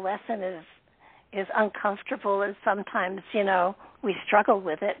sometimes the lesson is uncomfortable, and sometimes we struggle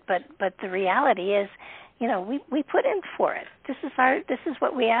with it. But the reality is, we put in for it. This is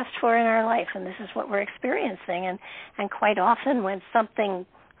what we asked for in our life, and this is what we're experiencing. And quite often, when something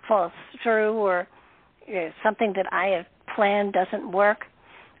falls through or something that I have planned doesn't work,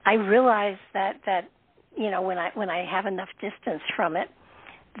 I realize that when I have enough distance from it,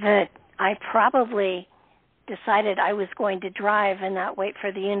 that I probably decided I was going to drive and not wait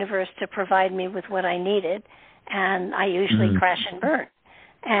for the universe to provide me with what I needed, and I usually crash and burn.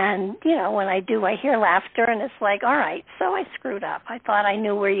 And, when I do, I hear laughter, and it's like, all right, so I screwed up. I thought I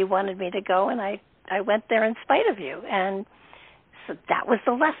knew where you wanted me to go, and I went there in spite of you. And so that was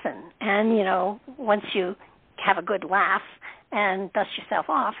the lesson. And, once you have a good laugh and dust yourself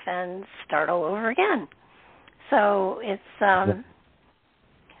off and start all over again. So it's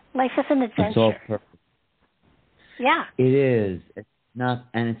life is an adventure. It's all perfect. Yeah. It is. It's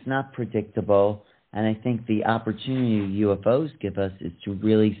not predictable. And I think the opportunity UFOs give us is to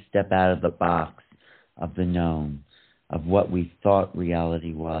really step out of the box of the known, of what we thought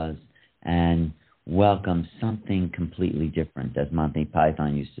reality was, and welcome something completely different, as Monty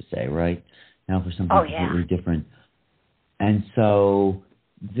Python used to say, right? Now for something completely different. And so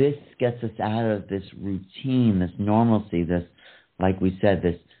this gets us out of this routine, this normalcy, this, like we said,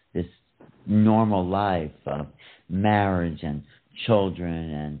 this normal life of marriage and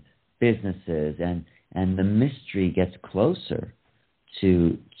children and businesses, and the mystery gets closer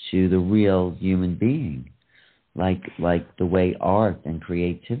to the real human being, like the way art and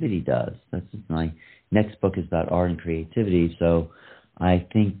creativity does. That's my next book is about art and creativity. So I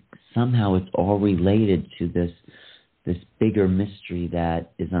think somehow it's all related to this bigger mystery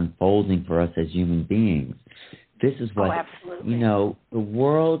that is unfolding for us as human beings. This is what, the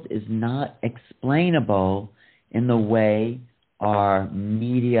world is not explainable in the way our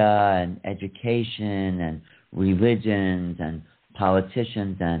media and education and religions and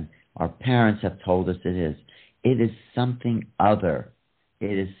politicians and our parents have told us it is. It is something other.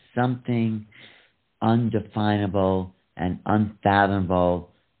 It is something undefinable and unfathomable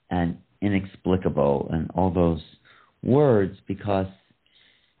and inexplicable and all those words, because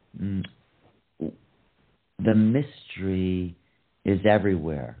the mystery is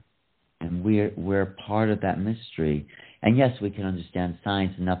everywhere, and we're part of that mystery. And yes, we can understand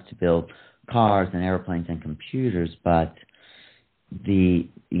science enough to build cars and airplanes and computers, but the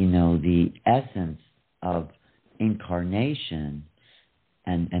essence of incarnation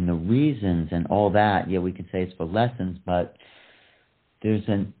and the reasons and all that, yeah, we can say it's for lessons, but there's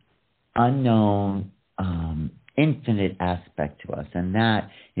an unknown, infinite aspect to us. And that,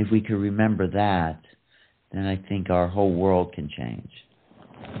 if we could remember that, then I think our whole world can change.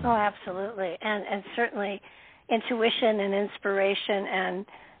 Oh, absolutely. And certainly intuition and inspiration and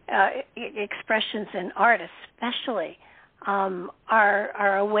expressions in art especially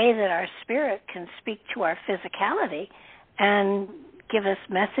are a way that our spirit can speak to our physicality and give us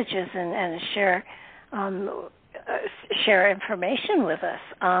messages and share information with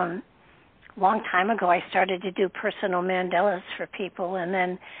us. Long time ago, I started to do personal mandalas for people, and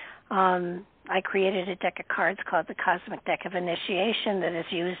then I created a deck of cards called the Cosmic Deck of Initiation that is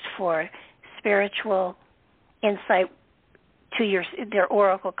used for spiritual insight to they're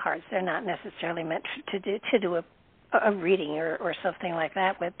oracle cards. They're not necessarily meant to do a reading or something like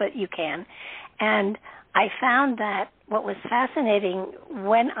that with, but you can. And I found that what was fascinating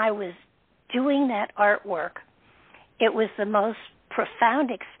when I was doing that artwork, it was the most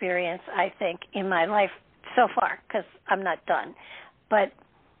profound experience, I think, in my life so far, because I'm not done. But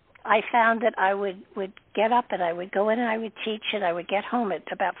I found that I would get up and I would go in and I would teach, and I would get home at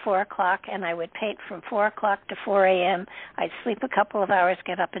about 4 o'clock, and I would paint from 4 o'clock to 4 a.m. I'd sleep a couple of hours,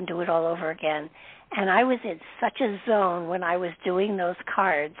 get up and do it all over again. And I was in such a zone when I was doing those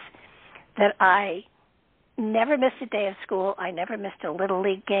cards that I never missed a day of school. I never missed a Little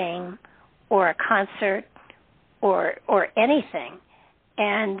League game or a concert or anything.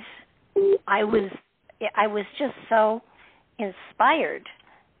 And I was just so inspired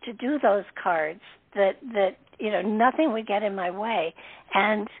to do those cards that nothing would get in my way.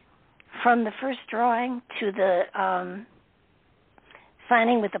 And from the first drawing to the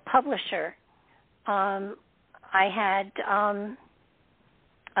signing with the publisher, I had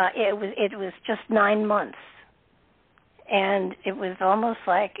it was just 9 months, and it was almost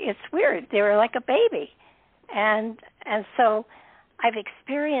like, it's weird, they were like a baby, and so I've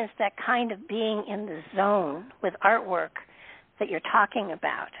experienced that kind of being in the zone with artwork that you're talking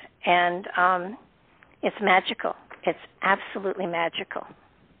about, and it's magical. It's absolutely magical.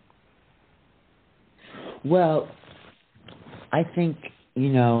 Well, I think,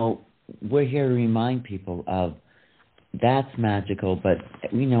 we're here to remind people of that's magical, but,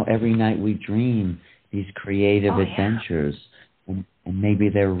 every night we dream these creative adventures, and maybe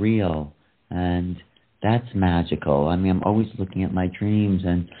they're real, and that's magical. I mean, I'm always looking at my dreams,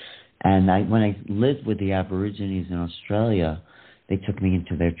 and when I lived with the Aborigines in Australia, they took me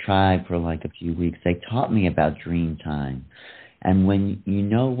into their tribe for like a few weeks. They taught me about dream time. And when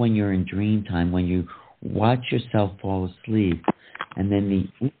you're in dream time, when you watch yourself fall asleep, and then the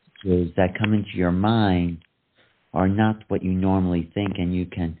images that come into your mind are not what you normally think, and you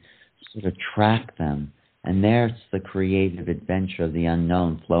can sort of track them. And there's the creative adventure of the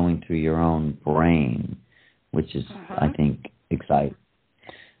unknown flowing through your own brain, which is, I think, exciting.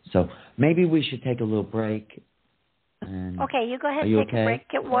 So maybe we should take a little break. Okay, you go ahead and take a break,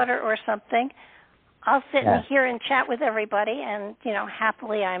 get water or something. I'll sit in here and chat with everybody, and,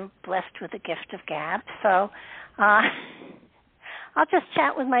 happily I'm blessed with the gift of gab. So I'll just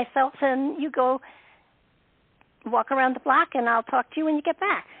chat with myself, and you go walk around the block, and I'll talk to you when you get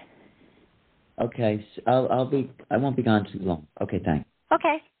back. Okay, so I won't be gone too long. Okay, thanks.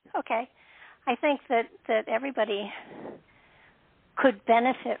 Okay. I think that everybody could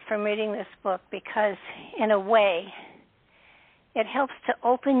benefit from reading this book because, in a way, it helps to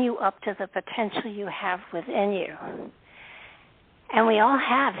open you up to the potential you have within you. And we all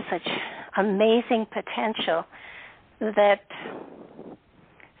have such amazing potential that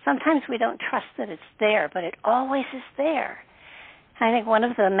sometimes we don't trust that it's there, but it always is there. I think one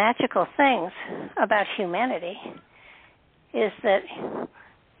of the magical things about humanity is that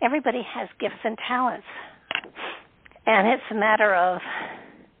everybody has gifts and talents. And it's a matter of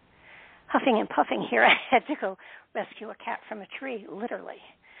huffing and puffing here. I had to go rescue a cat from a tree, literally.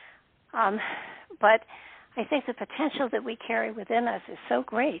 But I think the potential that we carry within us is so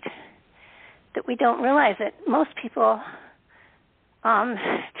great that we don't realize it. Most people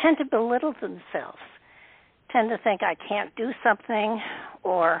tend to belittle themselves, tend to think I can't do something,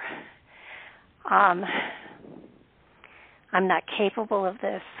 or I'm not capable of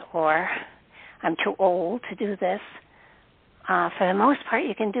this, or I'm too old to do this. For the most part,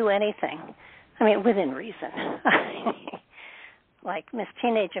 you can do anything. I mean, within reason. Like Miss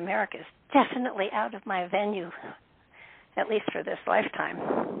Teenage America is definitely out of my venue, at least for this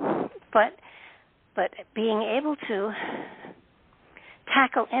lifetime. But being able to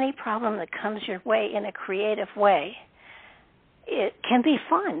tackle any problem that comes your way in a creative way, it can be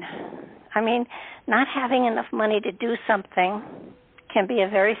fun. I mean, not having enough money to do something can be a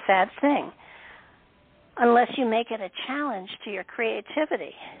very sad thing, unless you make it a challenge to your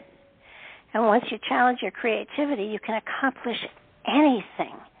creativity. And once you challenge your creativity, you can accomplish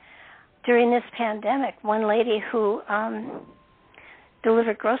anything. During this pandemic, one lady who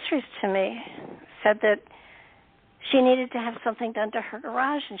delivered groceries to me said that she needed to have something done to her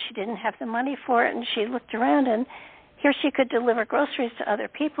garage, and she didn't have the money for it, and she looked around, and here she could deliver groceries to other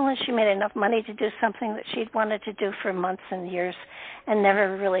people, and she made enough money to do something that she'd wanted to do for months and years and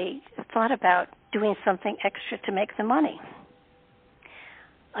never really thought about doing something extra to make the money.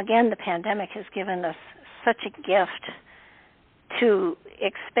 Again, the pandemic has given us such a gift to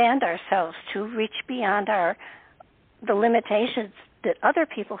expand ourselves, to reach beyond the limitations that other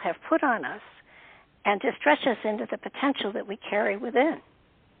people have put on us, and to stretch us into the potential that we carry within.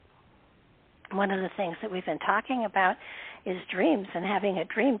 One of the things that we've been talking about is dreams, and having a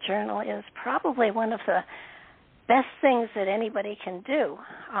dream journal is probably one of the best things that anybody can do.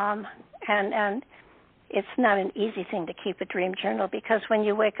 And it's not an easy thing to keep a dream journal, because when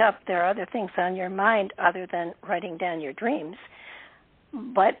you wake up, there are other things on your mind other than writing down your dreams.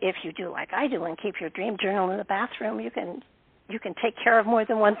 But if you do like I do and keep your dream journal in the bathroom, you can take care of more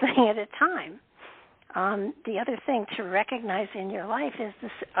than one thing at a time. The other thing to recognize in your life is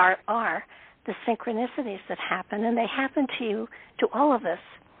are the synchronicities that happen, and they happen to you, to all of us,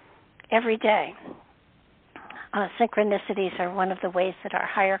 every day. Synchronicities are one of the ways that our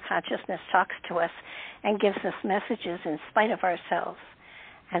higher consciousness talks to us and gives us messages in spite of ourselves.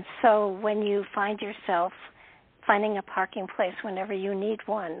 And so when you find yourself finding a parking place whenever you need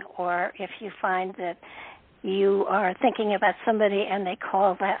one, or if you find that you are thinking about somebody and they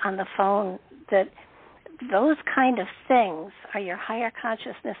call that on the phone, that those kind of things are your higher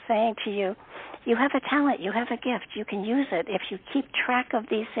consciousness saying to you, you have a talent, you have a gift, you can use it. If you keep track of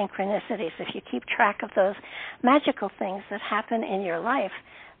these synchronicities, if you keep track of those magical things that happen in your life,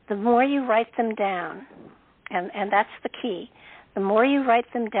 the more you write them down, and that's the key, the more you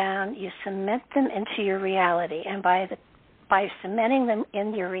write them down, you cement them into your reality, and by cementing them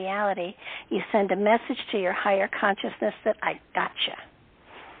in your reality, you send a message to your higher consciousness that I gotcha.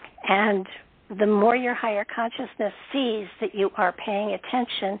 And the more your higher consciousness sees that you are paying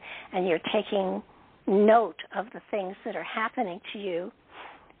attention and you're taking note of the things that are happening to you,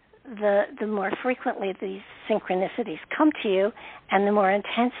 the more frequently these synchronicities come to you and the more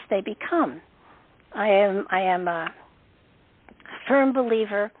intense they become. I am a firm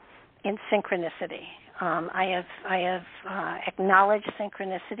believer in synchronicity. I have acknowledged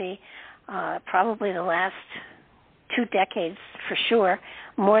synchronicity probably the last 2 decades for sure,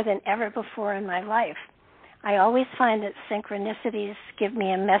 more than ever before in my life. I always find that synchronicities give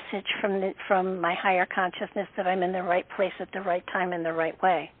me a message from my higher consciousness that I'm in the right place at the right time in the right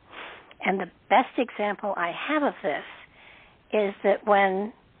way. And the best example I have of this is that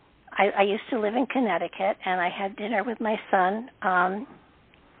when I used to live in Connecticut, and I had dinner with my son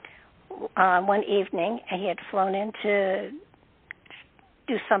one evening, and he had flown in to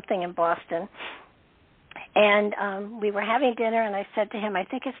do something in Boston. And we were having dinner, and I said to him, I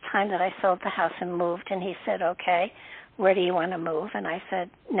think it's time that I sold the house and moved. And he said, okay, where do you want to move? And I said,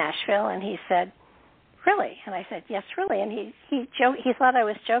 Nashville. And he said, really? And I said, yes, really. And he thought I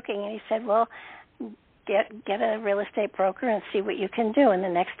was joking, and he said, well, get a real estate broker and see what you can do. And the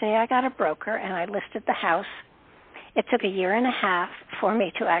next day I got a broker, and I listed the house. It took 1.5 years for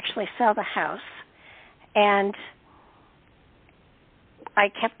me to actually sell the house. And I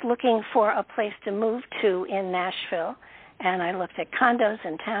kept looking for a place to move to in Nashville, and I looked at condos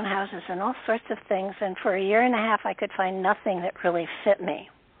and townhouses and all sorts of things, and for 1.5 years I could find nothing that really fit me.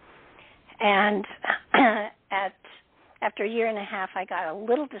 And after 1.5 years I got a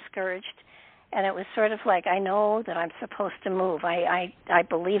little discouraged, and it was sort of like, I know that I'm supposed to move. I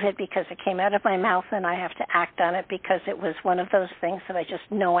believe it because it came out of my mouth, and I have to act on it because it was one of those things that I just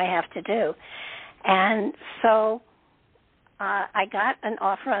know I have to do. And so I got an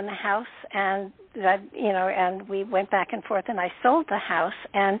offer on the house, and and we went back and forth, and I sold the house.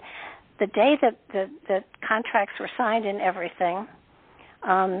 And the day that the contracts were signed and everything,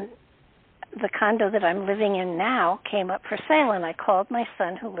 the condo that I'm living in now came up for sale, and I called my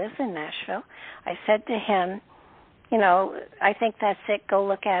son who lives in Nashville. I said to him, I think that's it. Go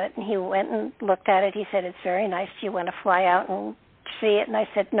look at it. And he went and looked at it. He said, it's very nice. Do you want to fly out and see it? And I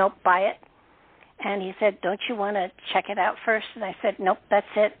said, nope, buy it. And he said, don't you want to check it out first? And I said, nope, that's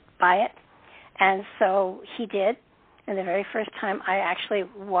it, buy it. And so he did. And the very first time I actually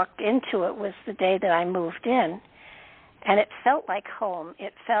walked into it was the day that I moved in. And it felt like home.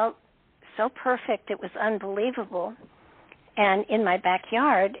 It felt so perfect. It was unbelievable. And in my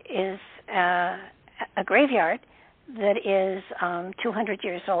backyard is a graveyard that is 200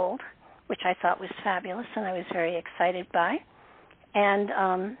 years old, which I thought was fabulous, and I was very excited by. And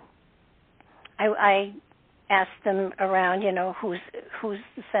I asked them around, who's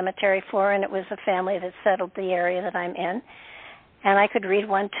the cemetery for, and it was a family that settled the area that I'm in. And I could read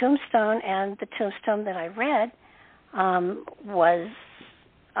one tombstone, and the tombstone that I read was,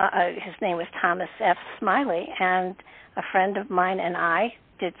 his name was Thomas F. Smiley, and a friend of mine and I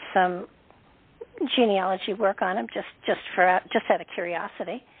did some genealogy work on him just out of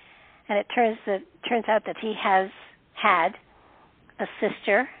curiosity. And it turns out that he has had a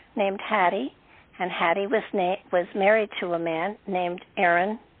sister named Hattie, and Hattie was married to a man named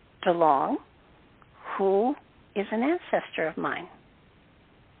Aaron DeLong, who is an ancestor of mine.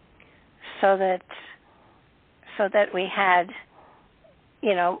 So that we had,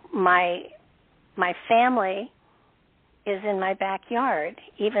 my family is in my backyard.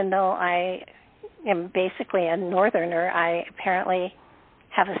 Even though I am basically a northerner, I apparently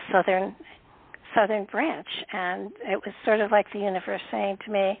have a southern branch, and it was sort of like the universe saying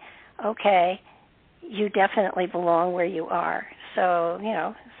to me, okay, you definitely belong where you are. So,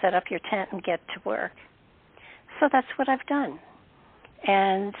 set up your tent and get to work. So that's what I've done.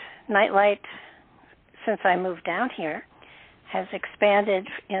 And Nightlight, since I moved down here, has expanded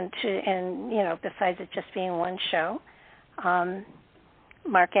into, besides it just being one show.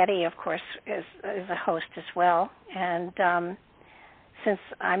 Mark Eddy, of course, is a host as well. And since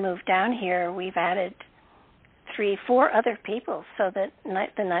I moved down here, we've added 3-4 other people, so that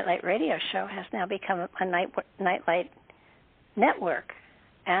the Nightlight Radio Show has now become a Nightlight network.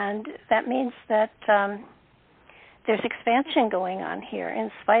 And that means that there's expansion going on here in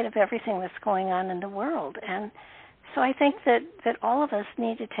spite of everything that's going on in the world. And so I think that all of us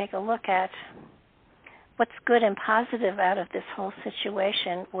need to take a look at what's good and positive out of this whole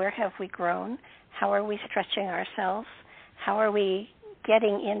situation. Where have we grown? How are we stretching ourselves? How are we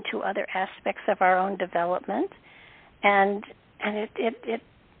getting into other aspects of our own development? And it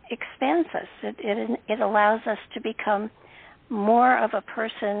expands us. It allows us to become more of a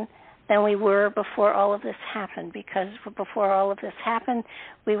person than we were before all of this happened, because before all of this happened,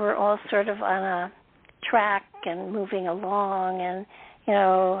 we were all sort of on a track and moving along, and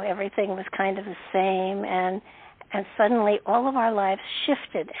everything was kind of the same, and suddenly all of our lives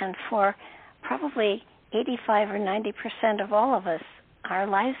shifted, and for probably 85 or 90% of all of us, our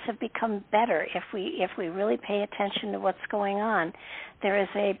lives have become better if we really pay attention to what's going on. There is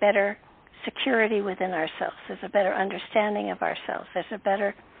a better security within ourselves. There's a better understanding of ourselves. There's a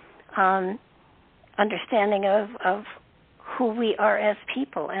better understanding of who we are as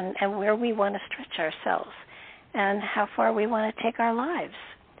people, and where we want to stretch ourselves, and how far we want to take our lives.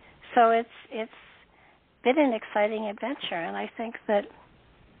 So it's been an exciting adventure, and I think that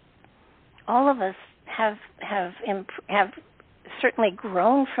all of us have certainly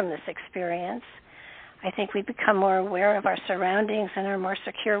grown from this experience. I think we become more aware of our surroundings and are more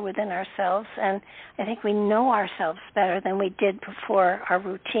secure within ourselves, and I think we know ourselves better than we did before our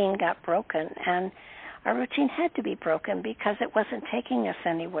routine got broken. And our routine had to be broken because it wasn't taking us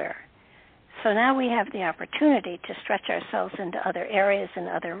anywhere. So now we have the opportunity to stretch ourselves into other areas and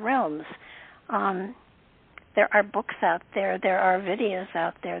other realms. There are books out there. There are videos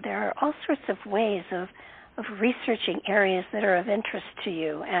out there. There are all sorts of ways of researching areas that are of interest to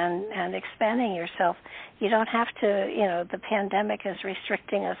you and expanding yourself. You don't have to, the pandemic is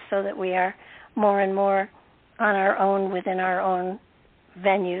restricting us so that we are more and more on our own within our own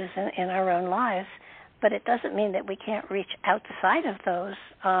venues and in our own lives. But it doesn't mean that we can't reach outside of those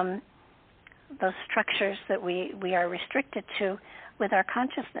structures that we are restricted to with our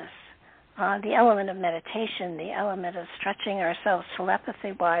consciousness. The element of meditation, the element of stretching ourselves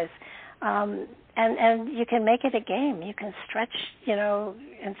telepathy-wise, and you can make it a game. You can stretch,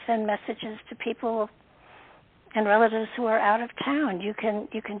 and send messages to people and relatives who are out of town. You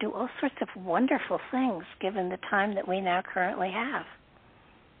can do all sorts of wonderful things given the time that we now currently have.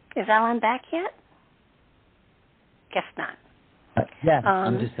 Is Alan back yet? Guess not. Yes,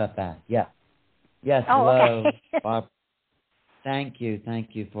 I'm just got back. Yeah. Yes. Oh, hello. okay. Bob. Thank you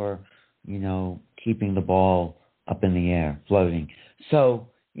for keeping the ball up in the air, floating. So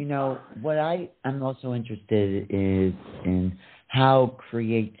what I'm also interested is in how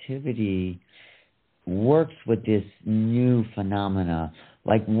creativity works with this new phenomena.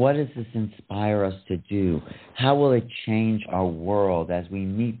 Like, what does this inspire us to do? How will it change our world as we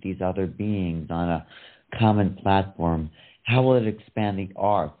meet these other beings on a common platform? How will it expand the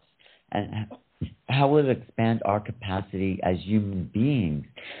arts? And how will it expand our capacity as human beings?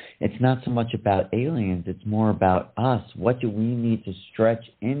 It's not so much about aliens, it's more about us. What do we need to stretch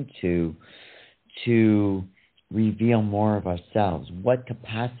into to reveal more of ourselves? What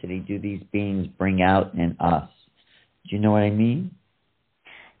capacity do these beings bring out in us? Do you know what I mean?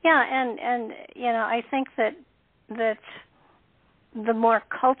 Yeah, and I think that the more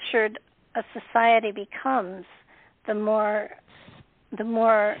cultured a society becomes, the more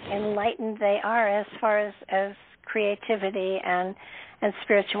enlightened they are as far as creativity and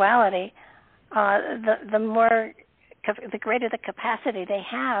spirituality, the greater the capacity they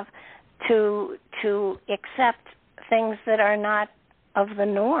have to accept things that are not of the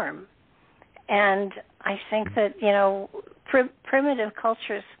norm. And I think that primitive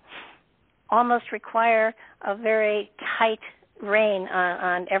cultures almost require a very tight rein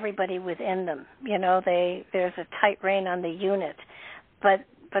on everybody within them. There's a tight rein on the unit. But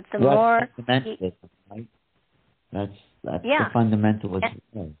the more fundamentalism, right? That's the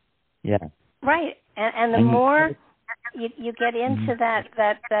fundamentalism. Yeah. Right. And the more you get into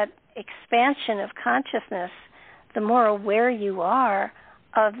that expansion of consciousness, the more aware you are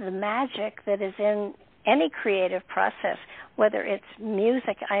of the magic that is in any creative process, whether it's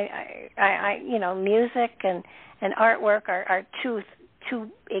music. Music and artwork are two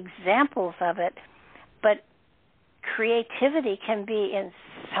examples of it, but creativity can be in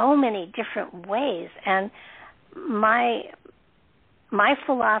so many different ways. And my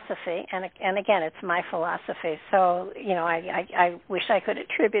philosophy, and again, it's my philosophy, so I wish I could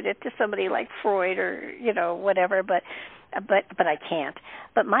attribute it to somebody like Freud or whatever, but I can't.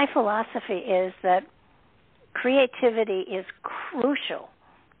 But my philosophy is that creativity is crucial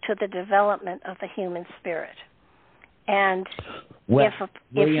to the development of the human spirit. And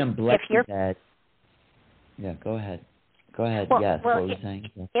William Blake said, yeah, go ahead. Yes, what were you saying?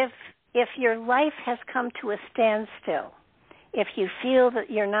 If your life has come to a standstill, if you feel that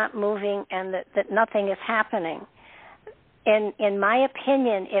you're not moving and that nothing is happening, in my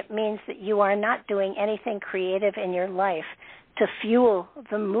opinion, it means that you are not doing anything creative in your life to fuel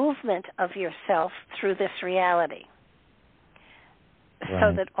the movement of yourself through this reality. Right.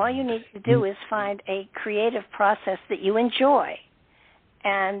 So that all you need to do is find a creative process that you enjoy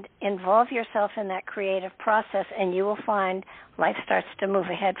and involve yourself in that creative process, and you will find life starts to move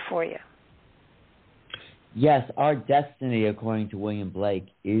ahead for you. Yes, our destiny, according to William Blake,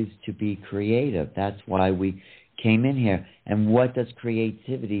 is to be creative. That's why we came in here. And what does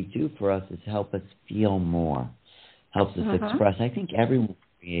creativity do for us is help us feel more, helps us express. I think everyone's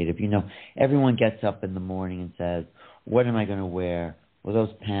creative. Everyone gets up in the morning and says, what am I going to wear? Well,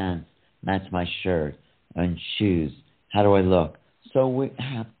 those pants match my shirt and shoes. How do I look? So we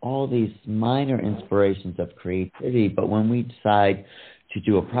have all these minor inspirations of creativity, but when we decide to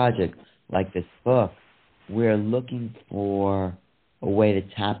do a project like this book, we're looking for a way to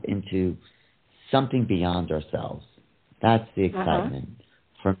tap into something beyond ourselves. That's the excitement.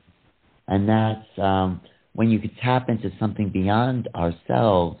 And that's when you could tap into something beyond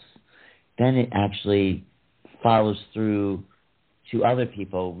ourselves, then it actually follows through to other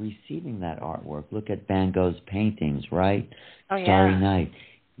people receiving that artwork. Look at Van Gogh's paintings, right? Starry Night.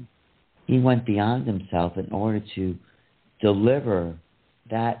 He went beyond himself in order to deliver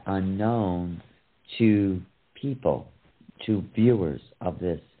that unknown to people, to viewers of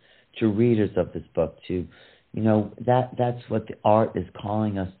this, to readers of this book, to, that's what the art is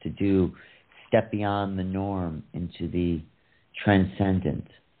calling us to do, step beyond the norm into the transcendent.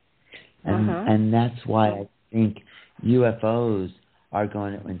 And that's why I think UFOs are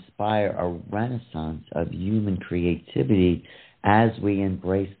going to inspire a renaissance of human creativity as we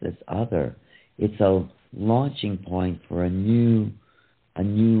embrace this other. It's a launching point for a new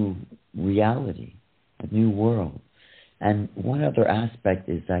reality, a new world. And one other aspect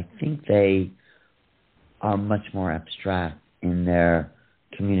is I think they are much more abstract in their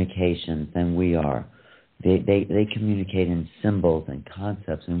communications than we are. They communicate in symbols and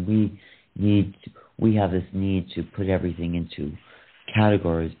concepts, and we have this need to put everything into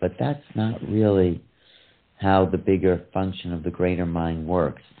categories, but that's not really how the bigger function of the greater mind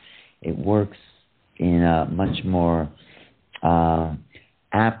works. It works in a much more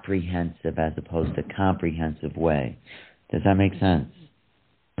apprehensive as opposed to comprehensive way. Does that make sense?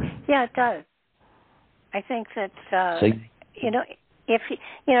 Yeah, it does. I think that, if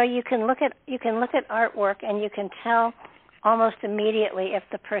you can look at artwork and you can tell almost immediately if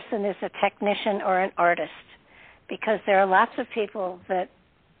the person is a technician or an artist, because there are lots of people that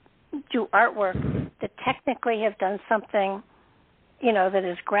do artwork that technically have done something, that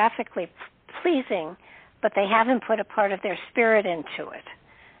is graphically pleasing, but they haven't put a part of their spirit into it.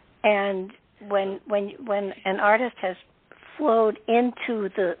 And when an artist has flowed into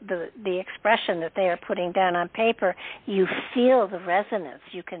the expression that they are putting down on paper, you feel the resonance.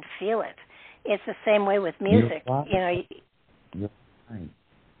 You can feel it. It's the same way with music. You're right.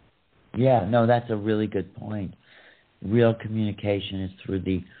 Yeah, no, that's a really good point. Real communication is through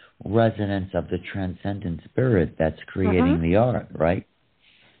the resonance of the transcendent spirit that's creating the art, right?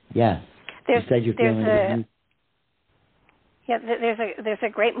 Yeah. You said you're feeling it. Yeah, there's a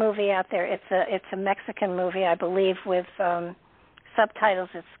great movie out there. It's a Mexican movie, I believe, with subtitles.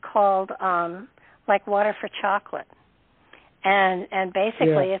 It's called Like Water for Chocolate, and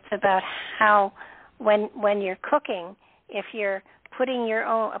basically it's about how when you're cooking, if you're putting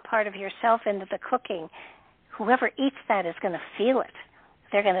a part of yourself into the cooking, whoever eats that is going to feel it.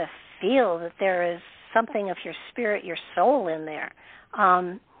 They're going to feel that there is something of your spirit, your soul in there.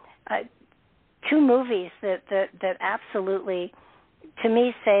 Two movies that absolutely, to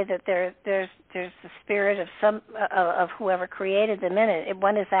me, say that there's the spirit of whoever created them in it.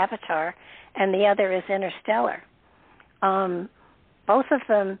 One is Avatar, and the other is Interstellar. Both of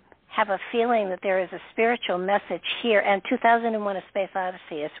them have a feeling that there is a spiritual message here, and 2001: A Space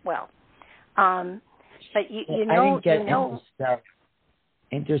Odyssey as well. But I didn't get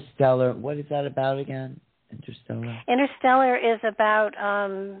Interstellar. What is that about again? Interstellar. Interstellar is about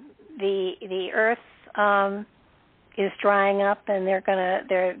the Earth is drying up, and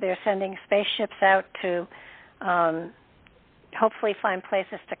they're sending spaceships out to hopefully find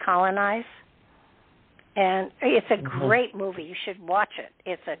places to colonize. And it's a great movie. You should watch it.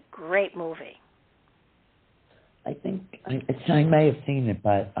 It's a great movie. I think I may have seen it,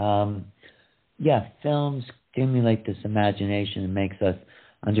 but films stimulate this imagination and makes us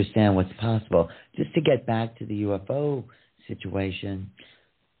understand what's possible. Just to get back to the UFO situation,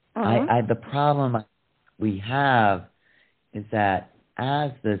 the problem we have is that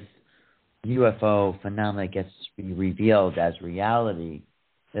as this UFO phenomena gets revealed as reality,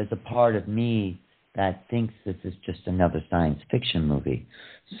 there's a part of me that thinks this is just another science fiction movie.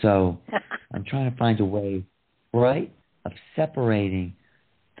 So I'm trying to find a way, right, of separating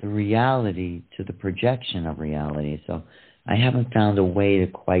the reality to the projection of reality. So I haven't found a way to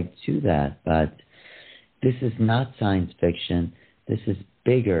quite do that, but this is not science fiction. This is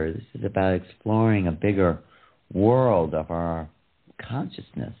bigger. This is about exploring a bigger world of our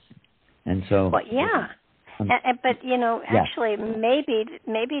consciousness. And so... Well, yeah. But, actually,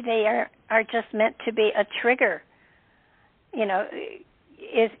 maybe they are just meant to be a trigger.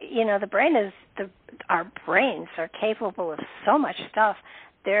 The brain our brains are capable of so much stuff.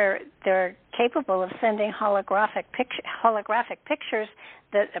 They're capable of sending holographic pictures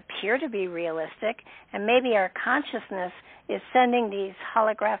that appear to be realistic, and maybe our consciousness is sending these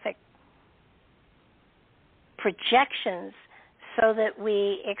holographic projections so that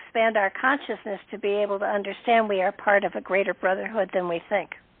we expand our consciousness to be able to understand we are part of a greater brotherhood than we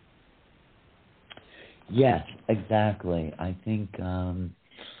think. Yes, exactly. I think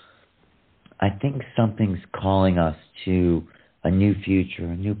something's calling us to a new future,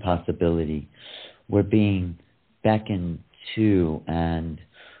 a new possibility. We're being beckoned to, and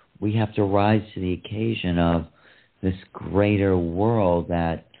we have to rise to the occasion of this greater world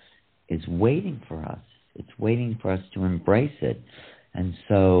that is waiting for us. It's waiting for us to embrace it. And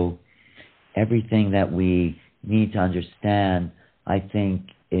so everything that we need to understand, I think,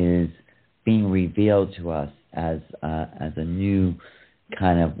 is being revealed to us as a new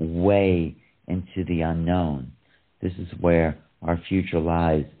kind of way into the unknown. This is where our future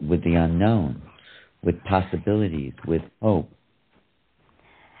lies, with the unknown, with possibilities, with hope.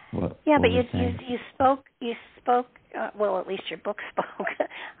 But you spoke. Well, at least your book spoke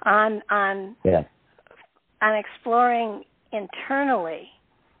on exploring internally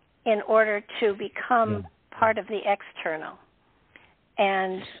in order to become part of the external.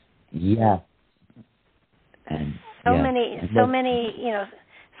 And so many,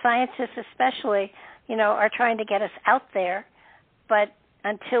 scientists especially, are trying to get us out there, but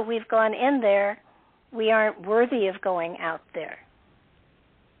until we've gone in there, we aren't worthy of going out there.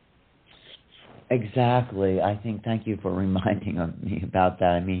 Exactly. I think, thank you for reminding me about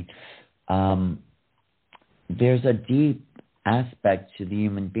that. I mean, there's a deep aspect to the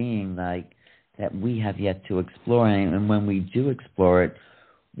human being that we have yet to explore, and when we do explore it,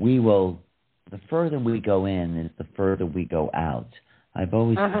 the further we go in is the further we go out. I've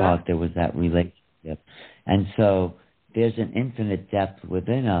always thought there was that relationship. And so there's an infinite depth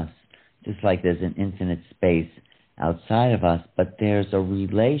within us, just like there's an infinite space outside of us, but there's a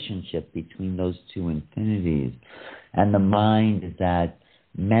relationship between those two infinities. And the mind is that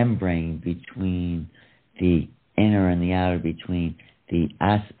membrane between the inner and the outer, between the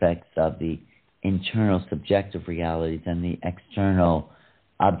aspects of the internal subjective realities and the external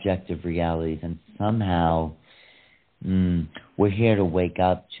objective realities. And somehow we're here to wake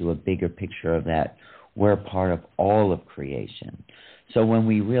up to a bigger picture of that. We're part of all of creation. So when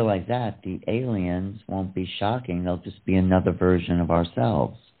we realize that, the aliens won't be shocking. They'll just be another version of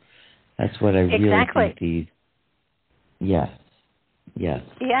ourselves. That's what I really think these... Yes. Yeah,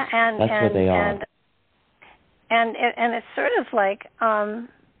 and that's what they are. And it's sort of like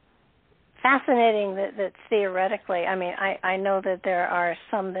fascinating that theoretically, I mean, I know that there are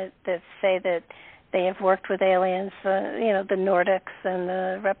some that say that they have worked with aliens, the Nordics and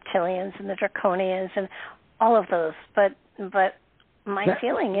the reptilians and the Draconians and all of those. But my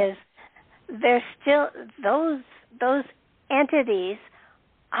feeling is there's still those entities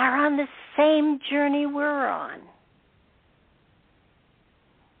are on the same journey we're on.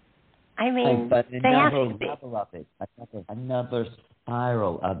 I mean, but they have to be. Level of it, another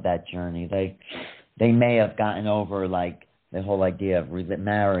spiral of that journey. They may have gotten over like the whole idea of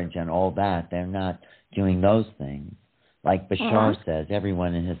marriage and all that. They're not doing those things. Like Bashar says,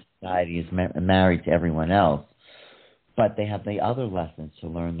 everyone in his society is married to everyone else. But they have the other lessons to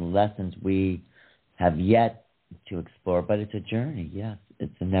learn, the lessons we have yet to explore. But it's a journey, yes.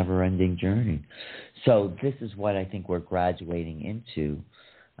 It's a never-ending journey. So this is what I think we're graduating into.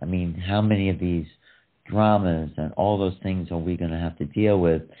 I mean, how many of these dramas and all those things are we going to have to deal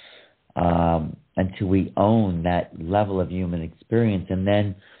with until we own that level of human experience? And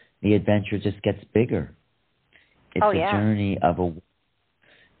then the adventure just gets bigger. It's a journey of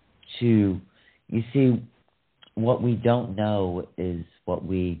you see, what we don't know is what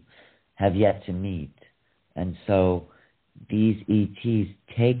we have yet to meet. And so these ETs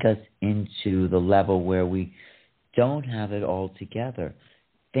take us into the level where we don't have it all together.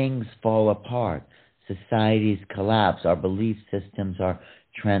 Things fall apart. Societies collapse. Our belief systems are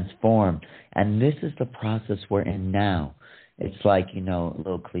transformed. And this is the process we're in now. It's like, a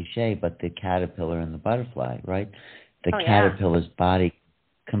little cliche, but the caterpillar and the butterfly, right? The caterpillar's body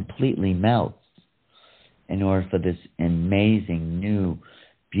completely melts in order for this amazing, new,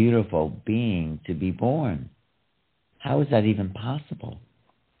 beautiful being to be born. How is that even possible?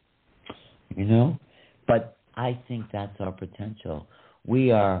 But I think that's our potential.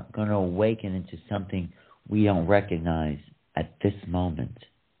 We are going to awaken into something we don't recognize at this moment.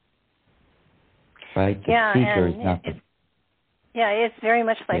 Right? The seeker is nothing. It's very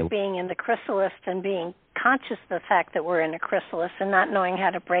much like being in the chrysalis and being conscious of the fact that we're in a chrysalis and not knowing how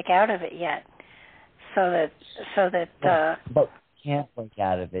to break out of it yet. But we can't break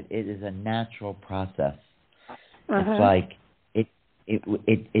out of it. It is a natural process. It's like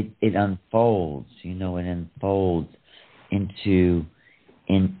it unfolds. It unfolds into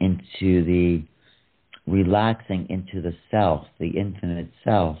the relaxing into the self, the infinite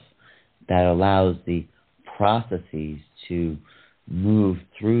self, that allows the processes to move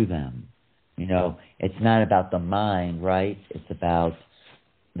through them. It's not about the mind, right? It's about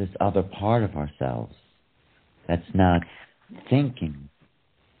this other part of ourselves that's not thinking,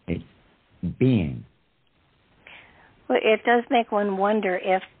 it's being. Well, it does make one wonder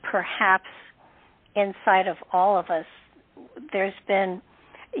if perhaps inside of all of us there's been,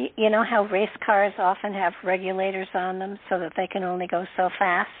 how race cars often have regulators on them so that they can only go so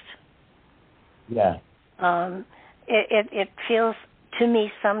fast? Yeah. It feels to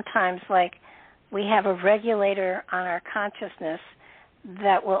me sometimes like we have a regulator on our consciousness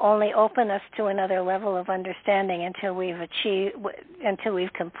that will only open us to another level of understanding until we've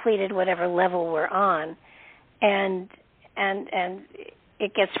completed whatever level we're on, and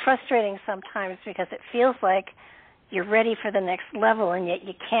it gets frustrating sometimes because it feels like you're ready for the next level and yet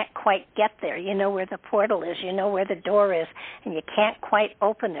you can't quite get there. You know where the portal is, you know where the door is, and you can't quite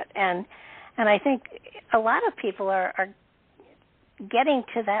open it. And I think a lot of people are getting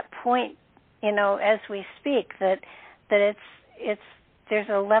to that point, as we speak, that it's there's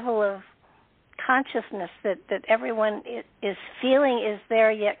a level of consciousness that everyone is feeling is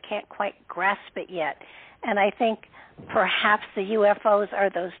there yet can't quite grasp it yet. And I think perhaps the UFOs are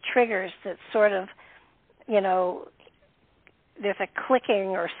those triggers that sort of, there's a clicking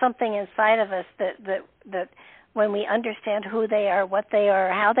or something inside of us that when we understand who they are, what they are,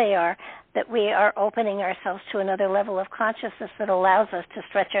 how they are, that we are opening ourselves to another level of consciousness that allows us to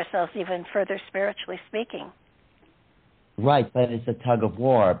stretch ourselves even further spiritually speaking. Right, but it's a tug of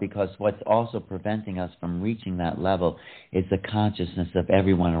war because what's also preventing us from reaching that level is the consciousness of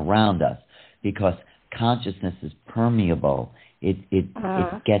everyone around us, because consciousness is permeable. It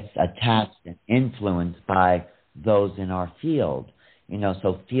gets attached and influenced by those in our field.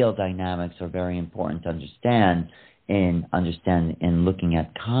 So field dynamics are very important to understand in looking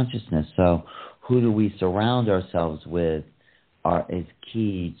at consciousness. So who do we surround ourselves with is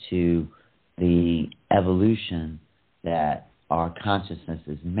key to the evolution that our consciousness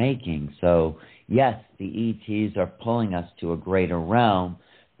is making. So, yes, the ETs are pulling us to a greater realm,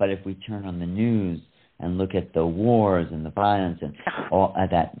 but if we turn on the news and look at the wars and the violence and all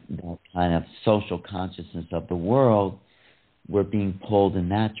that kind of social consciousness of the world, we're being pulled in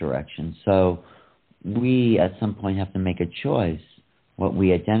that direction. So we, at some point, have to make a choice what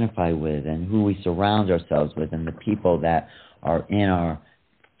we identify with and who we surround ourselves with and the people that are in our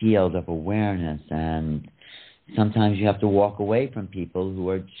field of awareness. And sometimes you have to walk away from people who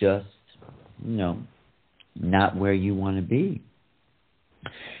are just, not where you want to be.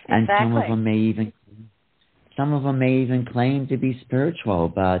 And exactly. some of them may even claim to be spiritual,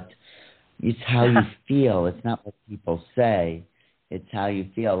 but it's how you feel. It's not what people say. It's how you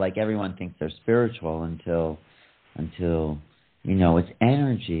feel. Like everyone thinks they're spiritual until it's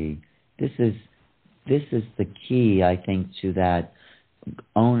energy. This is the key, I think, to that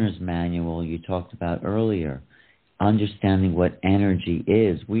owner's manual you talked about earlier. Understanding what energy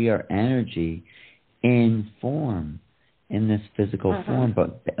is. We are energy in form, in this physical form,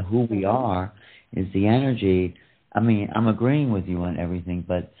 but who we are is the energy. I mean, I'm agreeing with you on everything,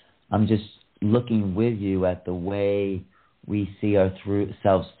 but I'm just looking with you at the way we see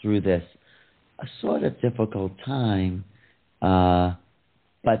ourselves through this a sort of difficult time,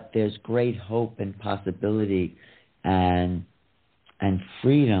 but there's great hope and possibility and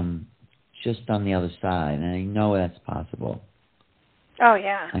freedom just on the other side, and I know that's possible. Oh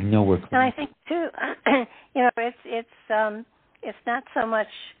yeah. I know we're. And I think too, it's not so much.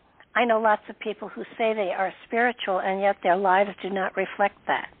 I know lots of people who say they are spiritual, and yet their lives do not reflect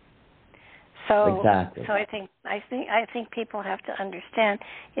that. So, exactly. So I think people have to understand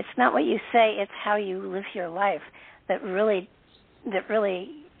it's not what you say; it's how you live your life that really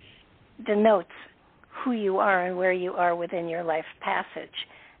denotes who you are and where you are within your life passage.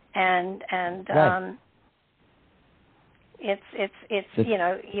 And right. it's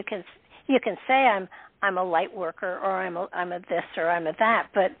you can say I'm a light worker or I'm a this or I'm a that,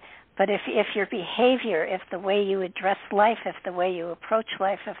 but if your behavior, if the way you address life, if the way you approach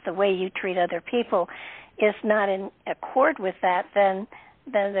life, if the way you treat other people is not in accord with that, then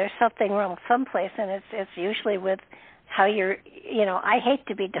there's something wrong someplace, and it's usually with how you're. I hate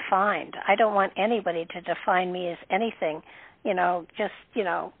to be defined. I don't want anybody to define me as anything.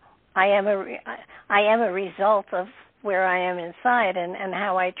 I am a result of where I am inside and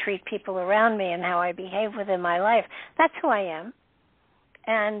how I treat people around me and how I behave within my life. That's who I am.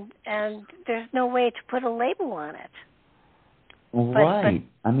 And there's no way to put a label on it. Right.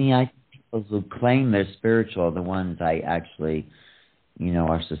 I mean, I think people who claim they're spiritual are the ones I actually,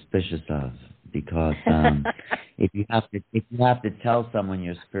 are suspicious of, because if you have to tell someone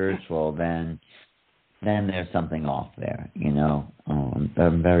you're spiritual, then there's something off there.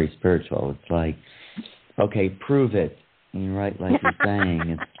 I'm very spiritual. It's like, okay, prove it. And you're right, like you're saying.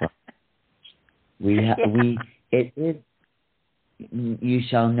 It's like it is. You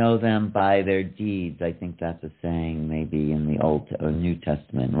shall know them by their deeds. I think that's a saying, maybe in the Old or New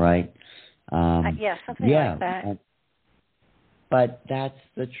Testament, right? Something like that. But that's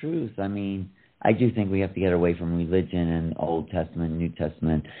the truth. I mean, I do think we have to get away from religion and Old Testament, New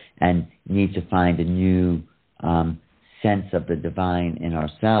Testament, and need to find a new sense of the divine in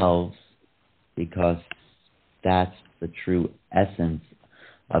ourselves, because that's the true essence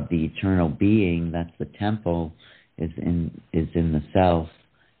of the eternal being. That's the temple, is in the self.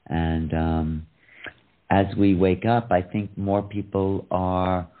 And as we wake up, I think more people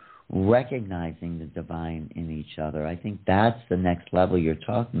are recognizing the divine in each other. I think that's the next level you're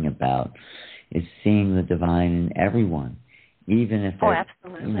talking about, is seeing the divine in everyone, even if they're,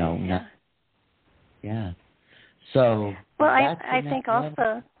 absolutely. not. Yeah. So. Well, I think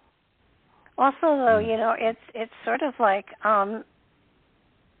also though, it's sort of like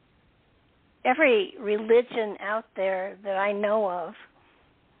every religion out there that I know of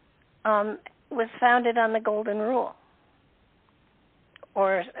was founded on the Golden Rule,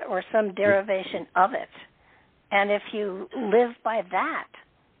 or some derivation of it. And if you live by that,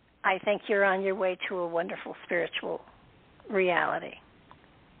 I think you're on your way to a wonderful spiritual reality.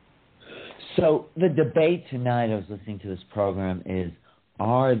 So the debate tonight, I was listening to this program, is,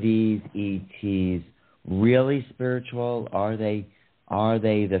 are these ETs really spiritual? Are they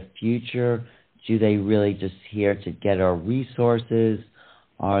the future? Do they really just here to get our resources?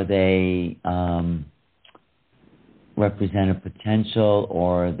 Are they represent a potential,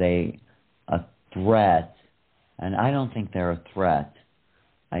 or are they a threat? And I don't think they're a threat.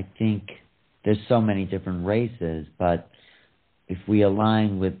 I think there's so many different races, but if we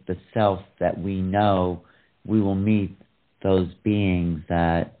align with the self that we know, we will meet those beings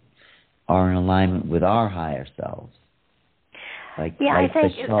that are in alignment with our higher selves. I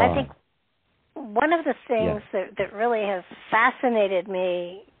think one of the things that really has fascinated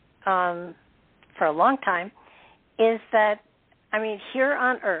me for a long time is that, here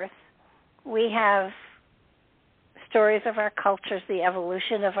on Earth, we have stories of our cultures, the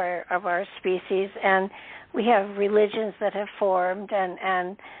evolution of our species, and we have religions that have formed,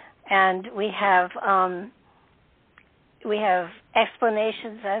 and we have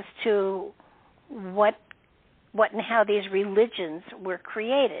explanations as to what and how these religions were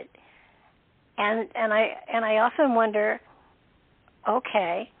created, and I often wonder,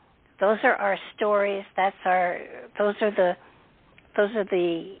 okay, those are our stories. Those are the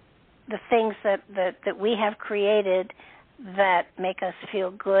things that we have created that make us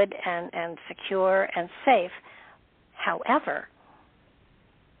feel good and secure and safe. However,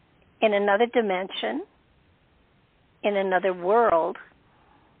 in another dimension, in another world,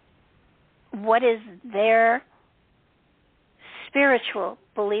 what is their spiritual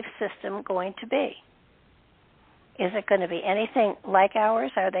belief system going to be? Is it going to be anything like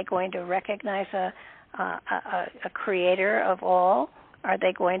ours? Are they going to recognize a creator of all? Are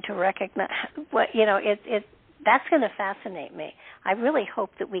they going to recognize that's going to fascinate me. I really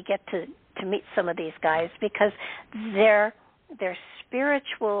hope that we get to meet some of these guys, because their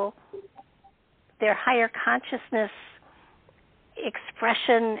spiritual, their higher consciousness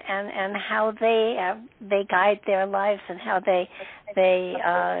expression and how they guide their lives and how they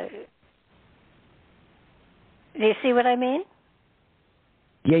do you see what I mean?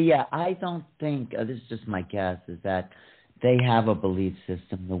 Yeah. I don't think, this is just my guess, is that they have a belief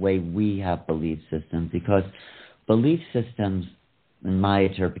system the way we have belief systems, because belief systems, in my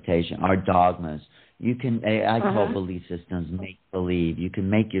interpretation, are dogmas. I call belief systems make-believe. You can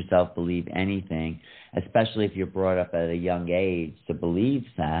make yourself believe anything, especially if you're brought up at a young age to believe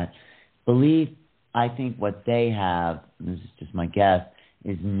that. I think what they have, and this is just my guess,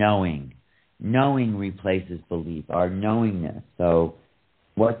 is knowing. Knowing replaces belief, our knowingness. So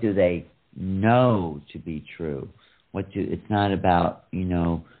what do they know to be true? It's not about,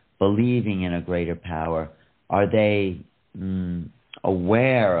 believing in a greater power. Are they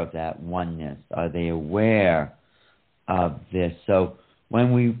aware of that oneness? Are they aware of this? So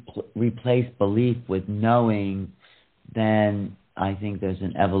when we replace belief with knowing, then I think there's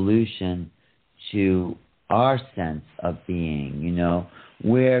an evolution to our sense of being.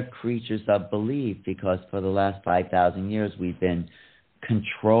 We're creatures of belief, because for the last 5,000 years we've been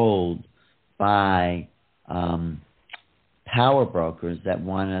controlled by power brokers that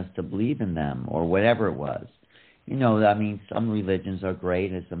want us to believe in them, or whatever it was. Some religions are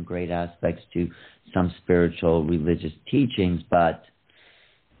great. There's some great aspects to some spiritual religious teachings, but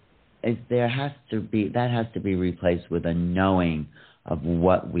that has to be replaced with a knowing of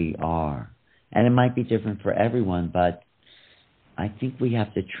what we are. And it might be different for everyone, but I think we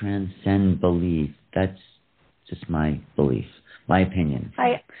have to transcend belief. That's just my belief, my opinion.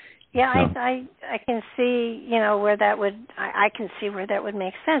 I can see, where that would. I can see where that would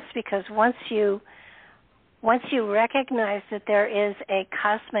make sense, because once you recognize that there is a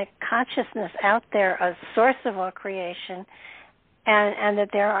cosmic consciousness out there, a source of all creation, and that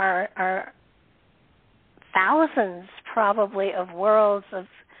there are thousands probably of worlds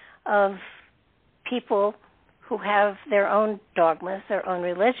of people who have their own dogmas, their own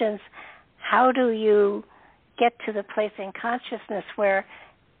religions, how do you get to the place in consciousness where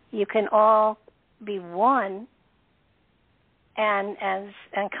you can all be one and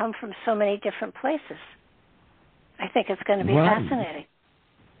come from so many different places? I think it's going to be fascinating.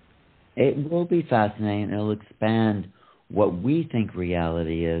 It will be fascinating. It'll expand what we think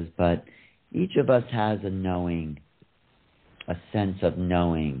reality is, but each of us has a knowing, a sense of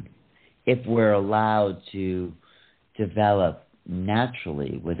knowing, if we're allowed to develop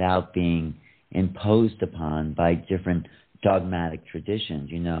naturally without being imposed upon by different dogmatic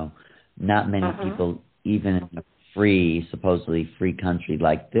traditions. Not many people, even in a supposedly free country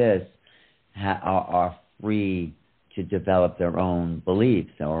like this, are free to develop their own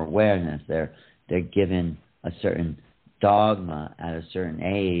beliefs or awareness. They're given a certain dogma at a certain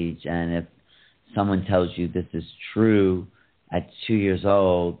age, and if someone tells you this is true at 2 years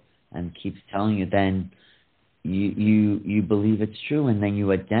old, and keeps telling you, then you believe it's true, and then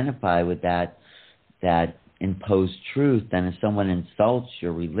you identify with that imposed truth. Then if someone insults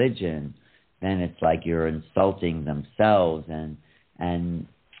your religion, then it's like you're insulting themselves, and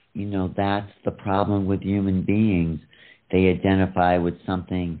that's the problem with human beings. They identify with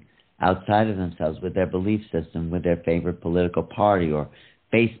something outside of themselves, with their belief system, with their favorite political party or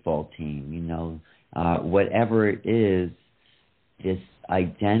baseball team, whatever it is. This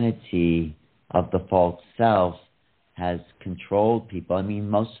identity of the false self has controlled people. I mean,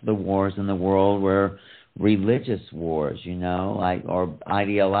 most of the wars in the world were religious wars, or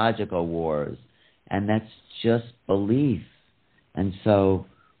ideological wars, and that's just belief. And so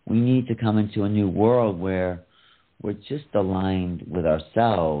we need to come into a new world where we're just aligned with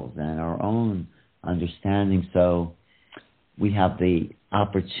ourselves and our own understanding, so we have the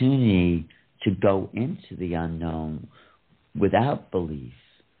opportunity to go into the unknown without belief.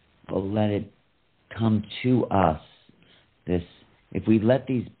 We'll let it come to us. If we let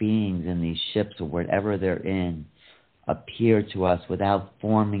these beings in these ships or whatever they're in appear to us without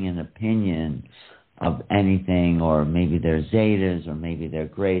forming an opinion of anything, or maybe they're Zetas or maybe they're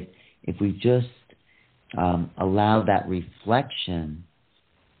great, if we just allow that reflection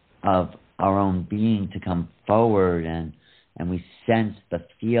of our own being to come forward, and we sense the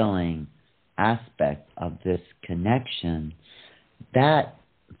feeling aspect of this connection, that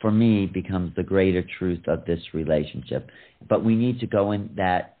for me becomes the greater truth of this relationship. But we need to go in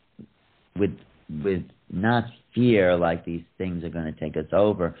that with not fear, like these things are going to take us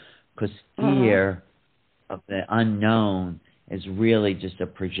over, because fear of the unknown is really just a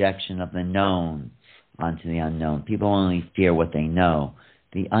projection of the known onto the unknown. People only fear what they know.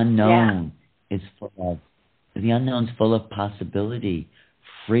 The unknown is full of possibility,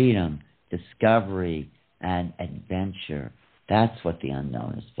 freedom, discovery, and adventure. That's what the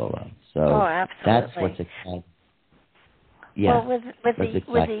unknown is full of. So that's what's exciting. Yeah. Well, with the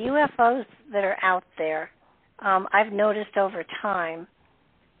UFOs that are out there, I've noticed over time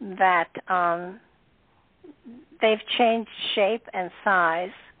that they've changed shape and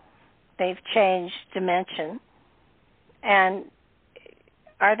size. They've changed dimension. And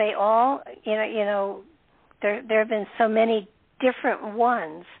are they all, there have been so many different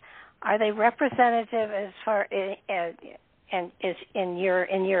ones. Are they representative as far as, and is in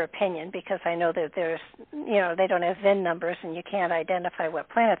your opinion, because I know that there's, they don't have VIN numbers and you can't identify what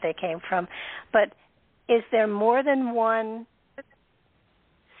planet they came from, but is there more than one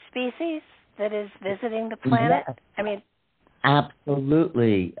species that is visiting the planet? Yes. I mean,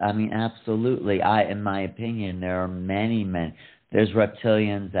 absolutely. In my opinion, there are many. There's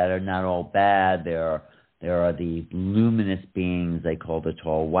reptilians that are not all bad. There are the luminous beings they call the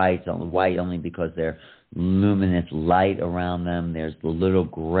tall whites, white only because they're luminous light around them. There's the little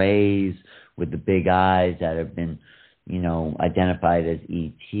grays with the big eyes that have been, identified as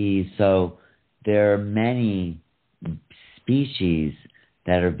ETs. So there are many species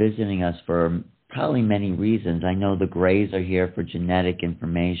that are visiting us for probably many reasons. I know the grays are here for genetic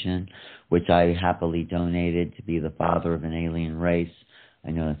information, which I happily donated to be the father of an alien race.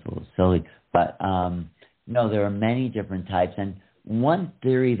 I know that's a little silly, but no, there are many different types. And one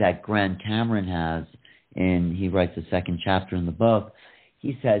theory that Grant Cameron has, and he writes the second chapter in the book,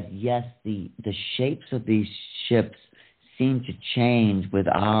 he says, yes, the shapes of these ships seem to change with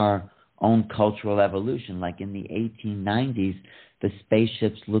our own cultural evolution. Like in the 1890s, the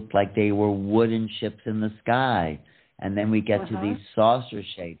spaceships looked like they were wooden ships in the sky. And then we get to these saucer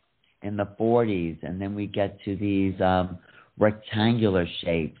shapes in the 40s, and then we get to these rectangular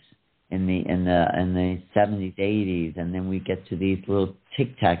shapes in the 70s, 80s, and then we get to these little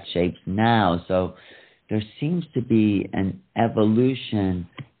tic-tac shapes now. So there seems to be an evolution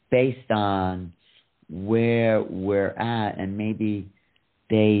based on where we're at, and maybe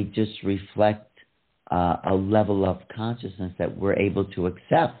they just reflect a level of consciousness that we're able to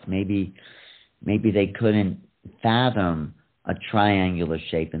accept. Maybe they couldn't fathom a triangular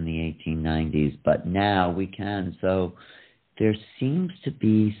shape in the 1890s, but now we can. So there seems to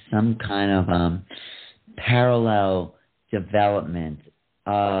be some kind of parallel development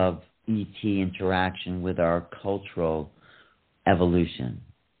of ET interaction with our cultural evolution,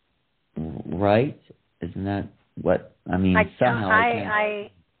 right? Isn't that what I mean? I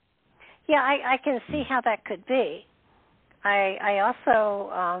can see how that could be. I also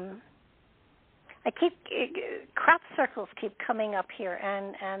crop circles keep coming up here,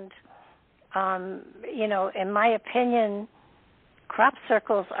 and in my opinion, crop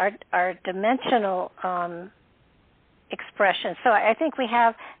circles are dimensional expressions. So I think we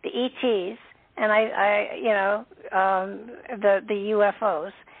have the ETs, and the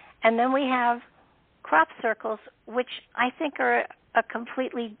UFOs, And then we have crop circles, which I think are a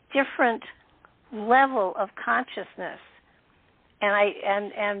completely different level of consciousness.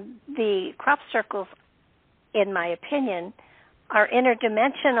 And the crop circles, in my opinion, are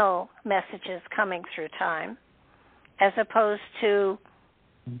interdimensional messages coming through time, as opposed to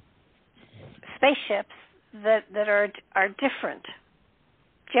spaceships that are different.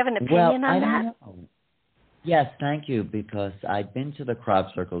 Do you have an opinion on that? Know. Yes, thank you, because I've been to the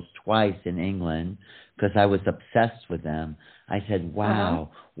crop circles twice in England because I was obsessed with them. I said,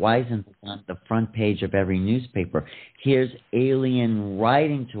 wow, why isn't it on the front page of every newspaper? Here's alien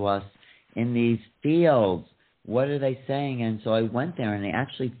writing to us in these fields. What are they saying? And so I went there, and they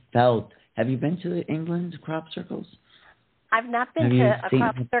actually felt. Have you been to the England crop circles? I've not been to a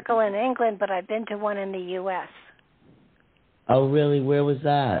crop circle in England, but I've been to one in the U.S. Oh, really? Where was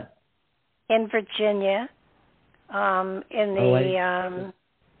that? In Virginia, in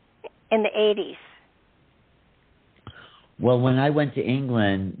the 80s. Well, when I went to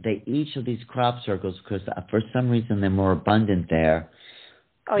England, each of these crop circles, because for some reason they're more abundant there,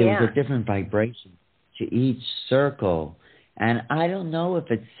 there was a different vibration to each circle. And I don't know if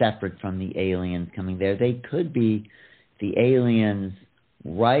it's separate from the aliens coming there. They could be the aliens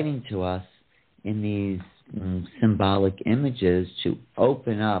writing to us in these symbolic images to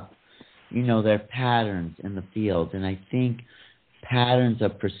open up, their patterns in the field. And I think patterns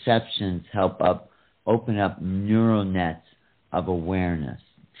of perceptions help open up neural nets of awareness.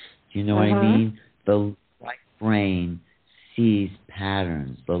 Do you know what I mean? The right brain sees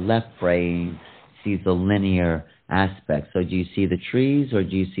patterns. The left brain sees the linear aspect. So do you see the trees or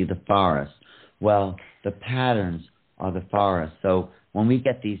do you see the forest? Well, the patterns are the forest. So when we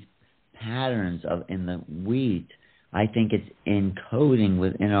get these patterns in the wheat, I think it's encoding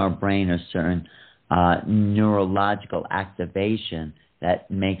within our brain a certain neurological activation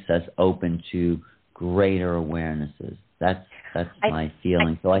that makes us open to greater awarenesses. That's my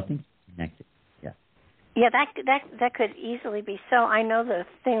feeling. So I think it's connected. Yeah. Yeah, that could easily be so. I know the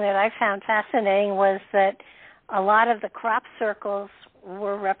thing that I found fascinating was that a lot of the crop circles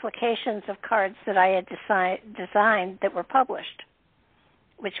were replications of cards that I had designed that were published,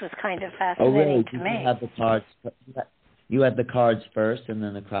 which was kind of fascinating to me. You had the cards. You had the cards first, and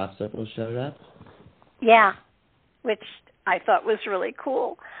then the crop circle showed up. Yeah, which I thought was really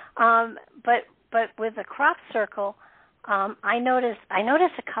cool. But with the crop circle, I noticed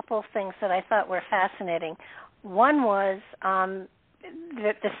a couple of things that I thought were fascinating. One was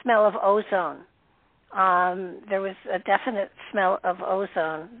the smell of ozone. There was a definite smell of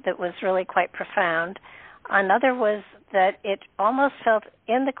ozone that was really quite profound. Another was that it almost felt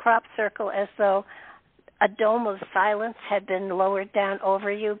in the crop circle as though a dome of silence had been lowered down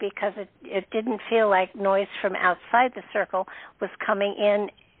over you, because it didn't feel like noise from outside the circle was coming in.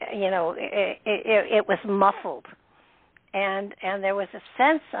 It was muffled, and there was a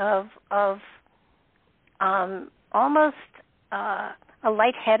sense of almost a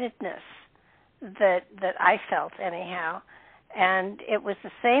lightheadedness that I felt anyhow, and it was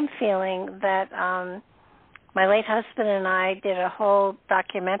the same feeling that my late husband and I did a whole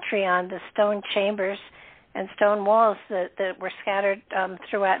documentary on the stone chambers and stone walls that were scattered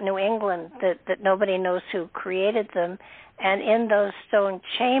throughout New England, that nobody knows who created them. And in those stone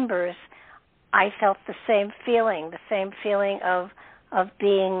chambers, I felt the same feeling of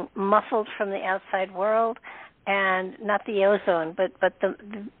being muffled from the outside world, and not the ozone, but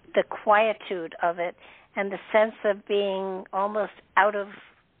the quietude of it, and the sense of being almost out of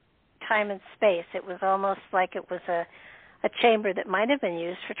time and space. It was almost like it was a chamber that might have been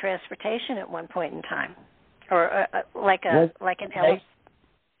used for transportation at one point in time, or like an elephant.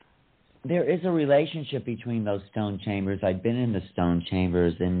 There is a relationship between those stone chambers. I've been in the stone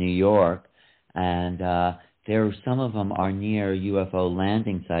chambers in New York, and some of them are near UFO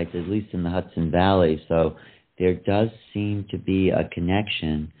landing sites, at least in the Hudson Valley. So there does seem to be a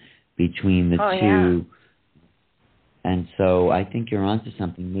connection between the two. Yeah. And so I think you're onto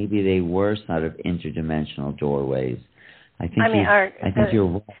something. Maybe they were sort of interdimensional doorways. I think you're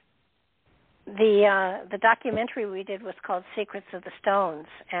right. The documentary we did was called Secrets of the Stones,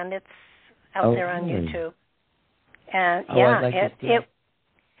 and it's out there on YouTube. And I'd like to see it.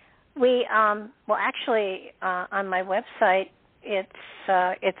 Actually, on my website,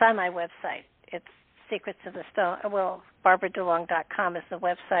 it's on my website. It's Secrets of the Stone. Well, BarbaraDeLong.com is the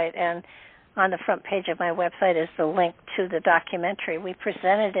website, and on the front page of my website is the link to the documentary. We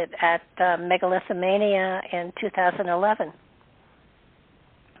presented it at Megalithomania in 2011.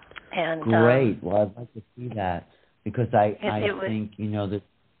 And great. Well, I'd like to see that, because I think,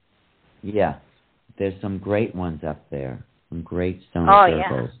 that, there's some great ones up there. some great stone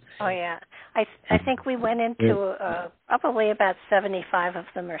circles. Oh yeah. I think we went into probably about 75 of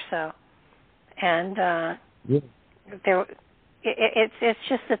them or so, and it's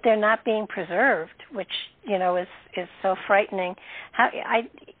just that they're not being preserved, which is so frightening.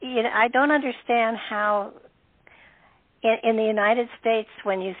 I don't understand how. In the United States,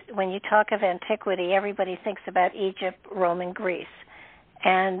 when you talk of antiquity, everybody thinks about Egypt, Rome, and Greece.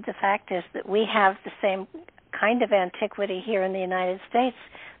 And the fact is that we have the same kind of antiquity here in the United States,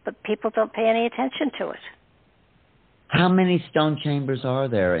 but people don't pay any attention to it. How many stone chambers are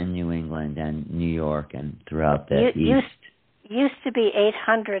there in New England and New York and throughout the East? Used to be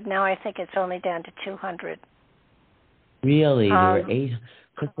 800. Now I think it's only down to 200. Really? There were 800?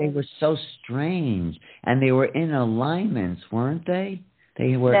 Because they were so strange, and they were in alignments, weren't they?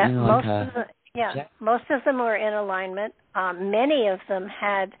 They were most of them were in alignment. Many of them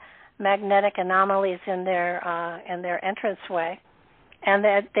had magnetic anomalies in their entranceway, and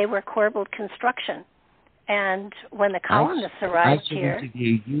that they were corbelled construction. And when the colonists arrived here,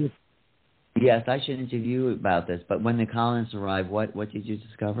 yes, I should interview you about this. But when the colonists arrived, what did you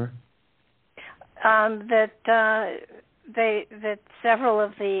discover? That several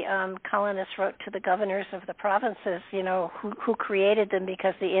of the colonists wrote to the governors of the provinces, who created them,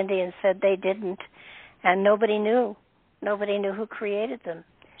 because the Indians said they didn't, and nobody knew who created them.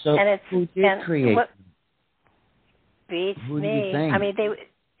 So who did create them? Beats who me. Do you think? I mean,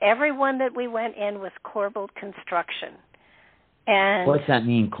 everyone that we went in was corbelled construction. And what's that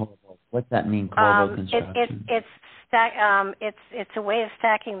mean, corbelled? What's that mean, corbelled construction? It's a way of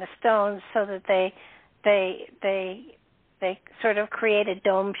stacking the stones so that they sort of create a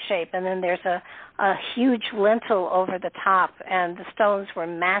dome shape, and then there's a huge lintel over the top, and the stones were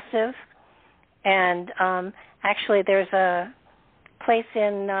massive. And actually, there's a place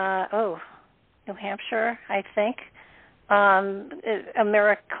in New Hampshire, I think,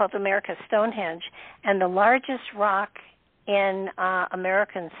 called America's Stonehenge, and the largest rock in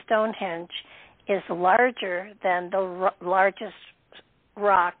American Stonehenge is larger than the largest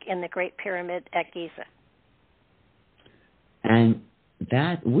rock in the Great Pyramid at Giza. And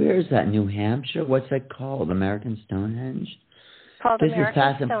where is that? New Hampshire? What's that called? American Stonehenge? Called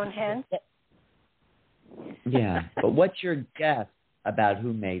American Stonehenge. Yeah, but what's your guess about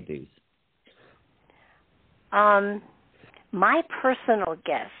who made these? My personal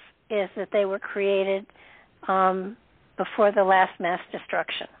guess is that they were created before the last mass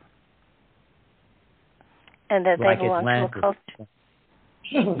destruction, and that they belong to a culture.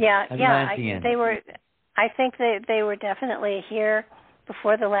 They were. I think they were definitely here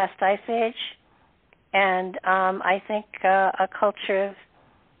before the last ice age, and I think a culture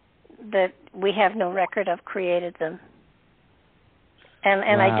that we have no record of created them. And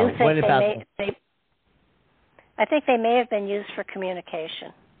wow. I do think I think they may have been used for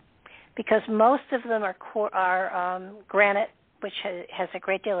communication, because most of them are granite, which has a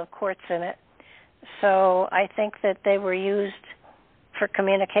great deal of quartz in it. So I think that they were used for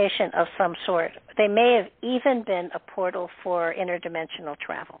communication of some sort. They may have even been a portal for interdimensional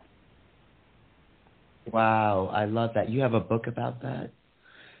travel. Wow, I love that. You have a book about that?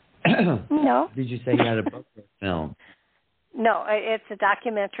 No. Did you say you had a book or a film? No, it's a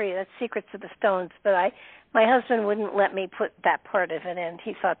documentary. That's Secrets of the Stones. But my husband wouldn't let me put that part of it in.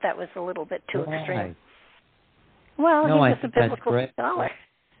 He thought that was a little bit too extreme. Well, he was a biblical scholar.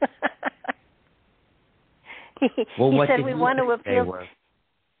 He said we want to appeal.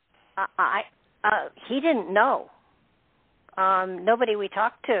 He didn't know. Nobody we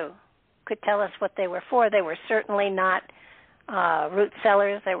talked to could tell us what they were for. They were certainly not root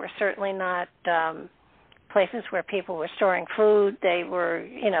cellars. They were certainly not places where people were storing food. They were,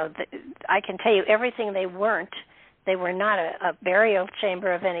 I can tell you everything they weren't. They were not a burial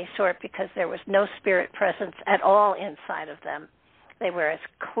chamber of any sort, because there was no spirit presence at all inside of them. They were as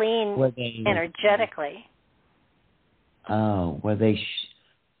clean energetically. Oh, were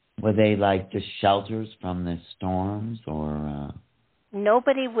they like just shelters from the storms, or?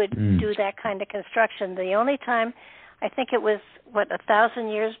 Nobody would do that kind of construction. The only time, I think it was 1,000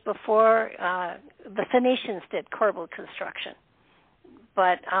 years before, the Phoenicians did corbelled construction,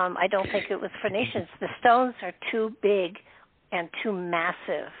 but I don't think it was Phoenicians. The stones are too big and too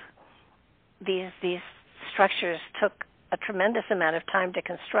massive. These structures took a tremendous amount of time to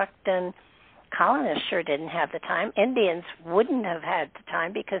construct, and colonists sure didn't have the time. Indians wouldn't have had the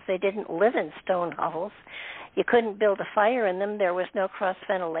time, because they didn't live in stone hovels. You couldn't build a fire in them. There was no cross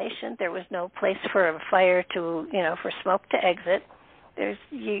ventilation. There was no place for a fire to, for smoke to exit.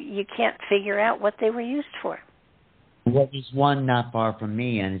 You can't figure out what they were used for. Well, there's one not far from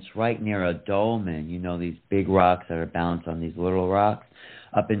me, and it's right near a dolmen. You know, these big rocks that are balanced on these little rocks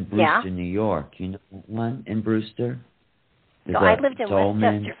up in Brewster, New York. You know one in Brewster? So I lived in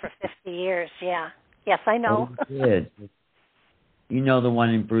Westchester for 50 years, yeah. Yes, I know. Oh, you did. You know the one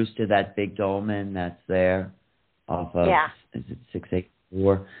in Brewster, that big dolmen that's there off of, is it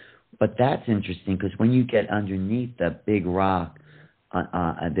 684? But that's interesting because when you get underneath the big rock,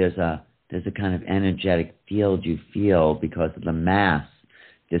 there's a kind of energetic field you feel because of the mass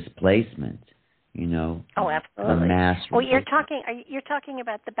displacement, you know. Oh, absolutely. The mass. Oh, you're talking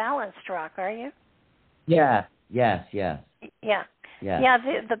about the balanced rock, are you? Yeah. Yes. Yeah. Yeah.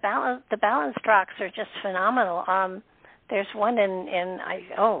 The balanced rocks are just phenomenal. There's one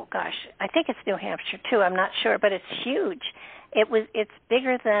I think it's New Hampshire too. I'm not sure, but it's huge. It's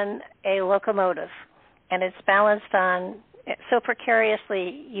bigger than a locomotive, and it's balanced on so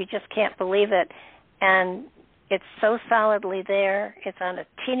precariously you just can't believe it. And it's so solidly there. It's on a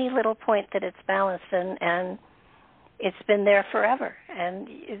teeny little point that it's balanced in, and it's been there forever. And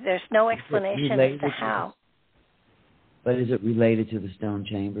there's no explanation as to how. But is it related to the stone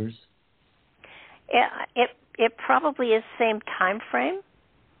chambers? It probably is same time frame,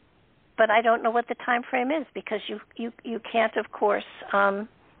 but I don't know what the time frame is because you can't, of course,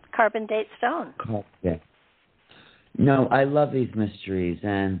 carbon date stone. Yeah. No, I love these mysteries,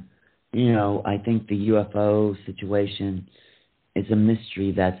 and you know, I think the UFO situation is a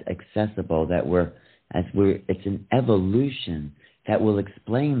mystery that's accessible. It's an evolution that will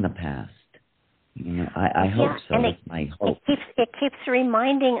explain the past. You know, I hope so. That's my hope. It keeps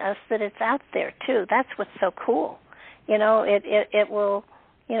reminding us that it's out there too. That's what's so cool. You know, it will,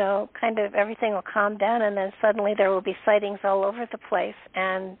 you know, kind of everything will calm down, and then suddenly there will be sightings all over the place,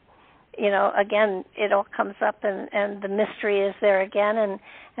 and you know, again, it all comes up, and the mystery is there again,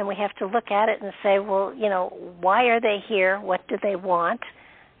 and we have to look at it and say, well, you know, why are they here? What do they want?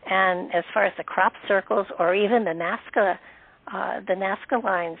 And as far as the crop circles or even the Nazca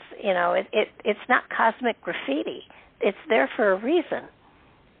lines, you know, it's not cosmic graffiti. It's there for a reason,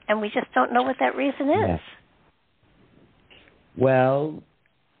 and we just don't know what that reason is. Yeah. Well,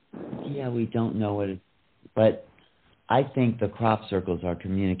 yeah, we don't know what it is, but I think the crop circles are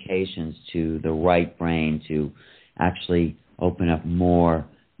communications to the right brain to actually open up more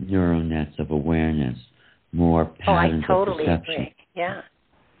neural nets of awareness, more patterns of perception. I totally agree. Yeah,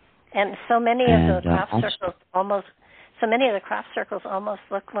 and so many of the crop circles almost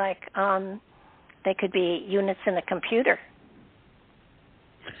look like they could be units in a computer.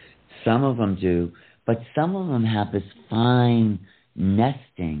 Some of them do, but some of them have this fine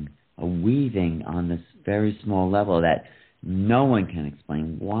nesting, a weaving on this very small level that no one can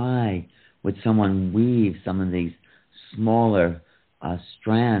explain. Why would someone weave some of these smaller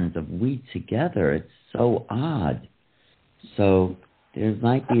strands of wheat together? It's so odd. So there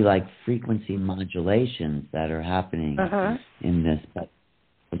might be like frequency modulations that are happening in this, but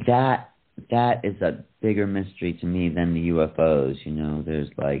that is a bigger mystery to me than the UFOs. You know, there's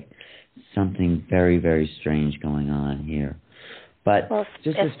like something very, very strange going on here. But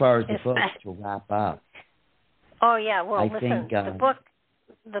just as far as the book, to wrap up. Oh yeah, well, listen,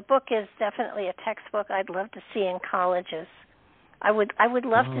 the book is definitely a textbook I'd love to see in colleges. I would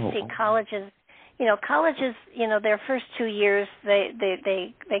love to see colleges. You know, colleges, you know, their first 2 years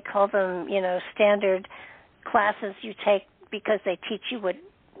they call them, you know, standard classes you take because they teach you what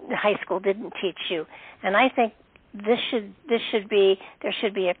high school didn't teach you. And I think there should be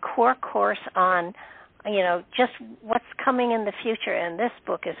a core course on, you know, just what's coming in the future. And this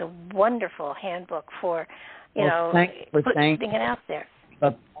book is a wonderful handbook for, putting it out there.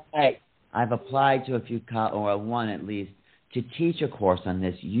 But I've applied to a few, or one at least, to teach a course on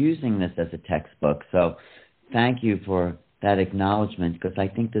this, using this as a textbook. So thank you for that acknowledgement, because I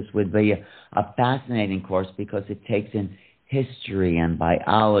think this would be a fascinating course because it takes in history and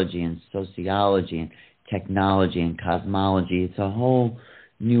biology and sociology and technology and cosmology. It's a whole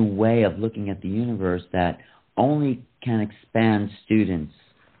new way of looking at the universe that only can expand students'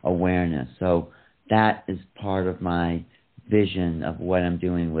 awareness. So that is part of my vision of what I'm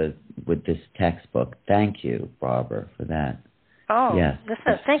doing with this textbook. Thank you, Barbara, for that. Oh, yes.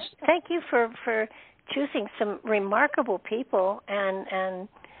 Listen, thank you for choosing some remarkable people and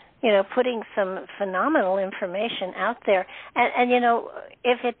you know, putting some phenomenal information out there. And you know,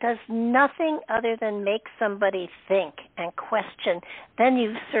 if it does nothing other than make somebody think and question, then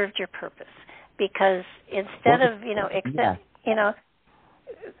you've served your purpose. Because instead of, you know,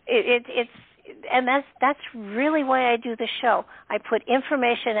 and that's really why I do the show. I put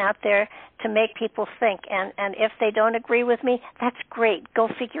information out there to make people think, and if they don't agree with me, that's great. Go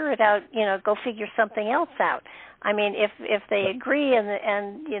figure it out. Go figure something else out. I mean, if they agree and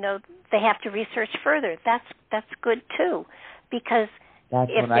they have to research further, that's good too, because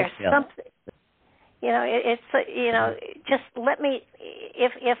if there's something. Just let me.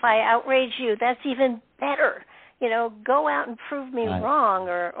 If I outrage you, that's even better. Go out and prove me wrong,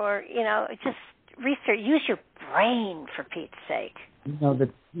 or just research. Use your brain, for Pete's sake. The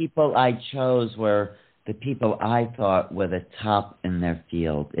people I chose were the people I thought were the top in their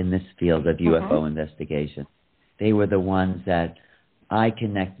field, in this field of UFO investigation. They were the ones that I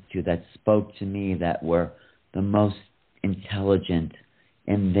connected to, that spoke to me, that were the most intelligent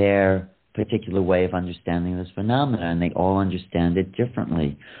in their particular way of understanding this phenomena, and they all understand it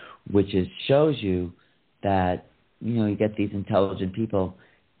differently, which shows you that you get these intelligent people.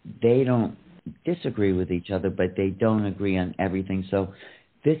 They don't disagree with each other, but they don't agree on everything. So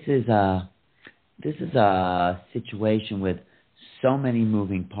this is a situation with so many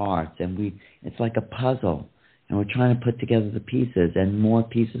moving parts, and it's like a puzzle, and we're trying to put together the pieces, and more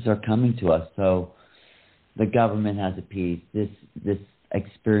pieces are coming to us. So the government has a piece. This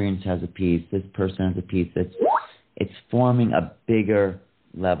experience has a piece. This person has a piece. It's forming a bigger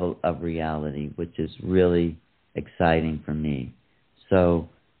level of reality, which is really exciting for me. So,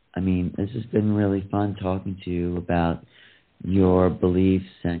 this has been really fun talking to you about your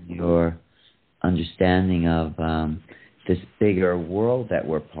beliefs and your understanding of this bigger world that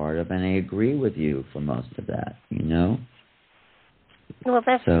we're part of, and I agree with you for most of that. Well,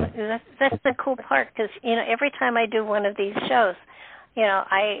 that's the cool part, because every time I do one of these shows,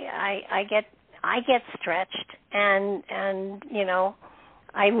 I get stretched, and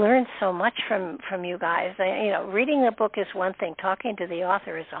I learn so much from you guys. Reading the book is one thing. Talking to the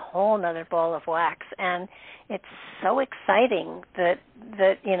author is a whole other ball of wax, and it's so exciting that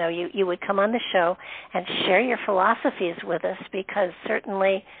you would come on the show and share your philosophies with us, because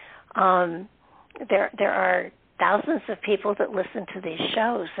certainly there are thousands of people that listen to these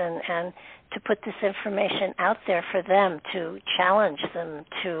shows, and to put this information out there for them, to challenge them,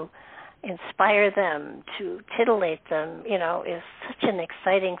 to inspire them, to titillate them, is such an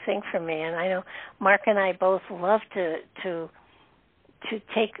exciting thing for me. And I know Mark and I both love to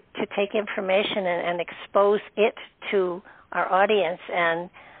take information and expose it to our audience, and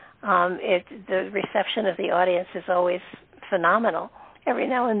the reception of the audience is always phenomenal. Every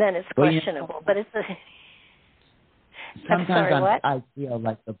now and then it's questionable, but it's sometimes I feel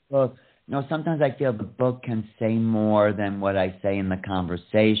like the book. Sometimes I feel the book can say more than what I say in the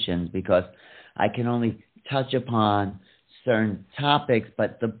conversations, because I can only touch upon certain topics,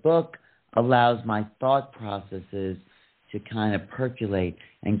 but the book allows my thought processes to kind of percolate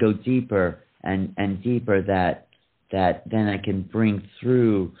and go deeper and deeper, that then I can bring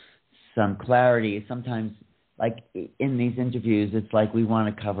through some clarity. Sometimes, like in these interviews, it's like we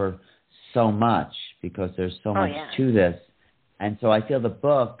want to cover so much because there's so much to this. And so I feel the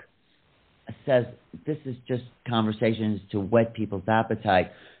book says this is just conversations to whet people's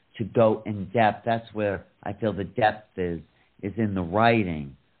appetite to go in depth. That's where I feel the depth is in the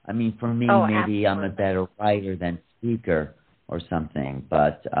writing. For me, maybe absolutely. I'm a better writer than speaker or something,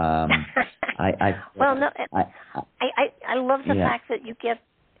 but I love the fact that you get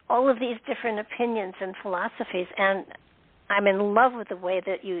all of these different opinions and philosophies, and I'm in love with the way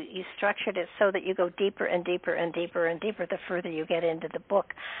that you structured it so that you go deeper and deeper and deeper and deeper the further you get into the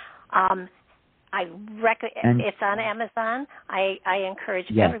book. It's on Amazon. I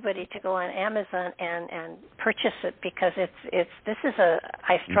encourage everybody to go on Amazon and purchase it, because this is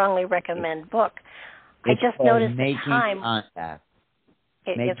I strongly recommend book. I just noticed the time. Contact.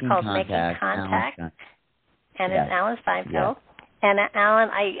 It's called Making Contact, and it's Alan Steinfeld. And Alan,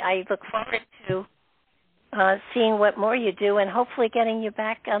 I look forward to seeing what more you do, and hopefully getting you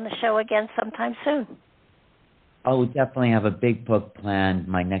back on the show again sometime soon. Oh, we definitely have a big book planned.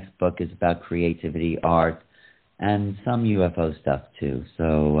 My next book is about creativity, art, and some UFO stuff too.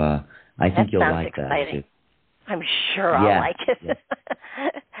 So I think you'll like that too. I'm sure I'll like it.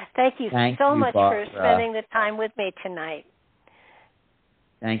 Thank you so much for spending the time with me tonight.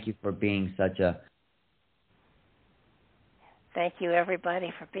 Thank you for being such a... Thank you,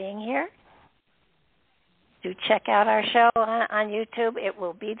 everybody, for being here. Do check out our show on YouTube. It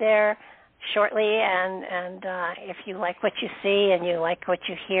will be there shortly, and if you like what you see and you like what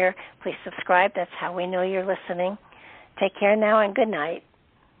you hear, please subscribe. That's how we know you're listening. Take care now, and good night.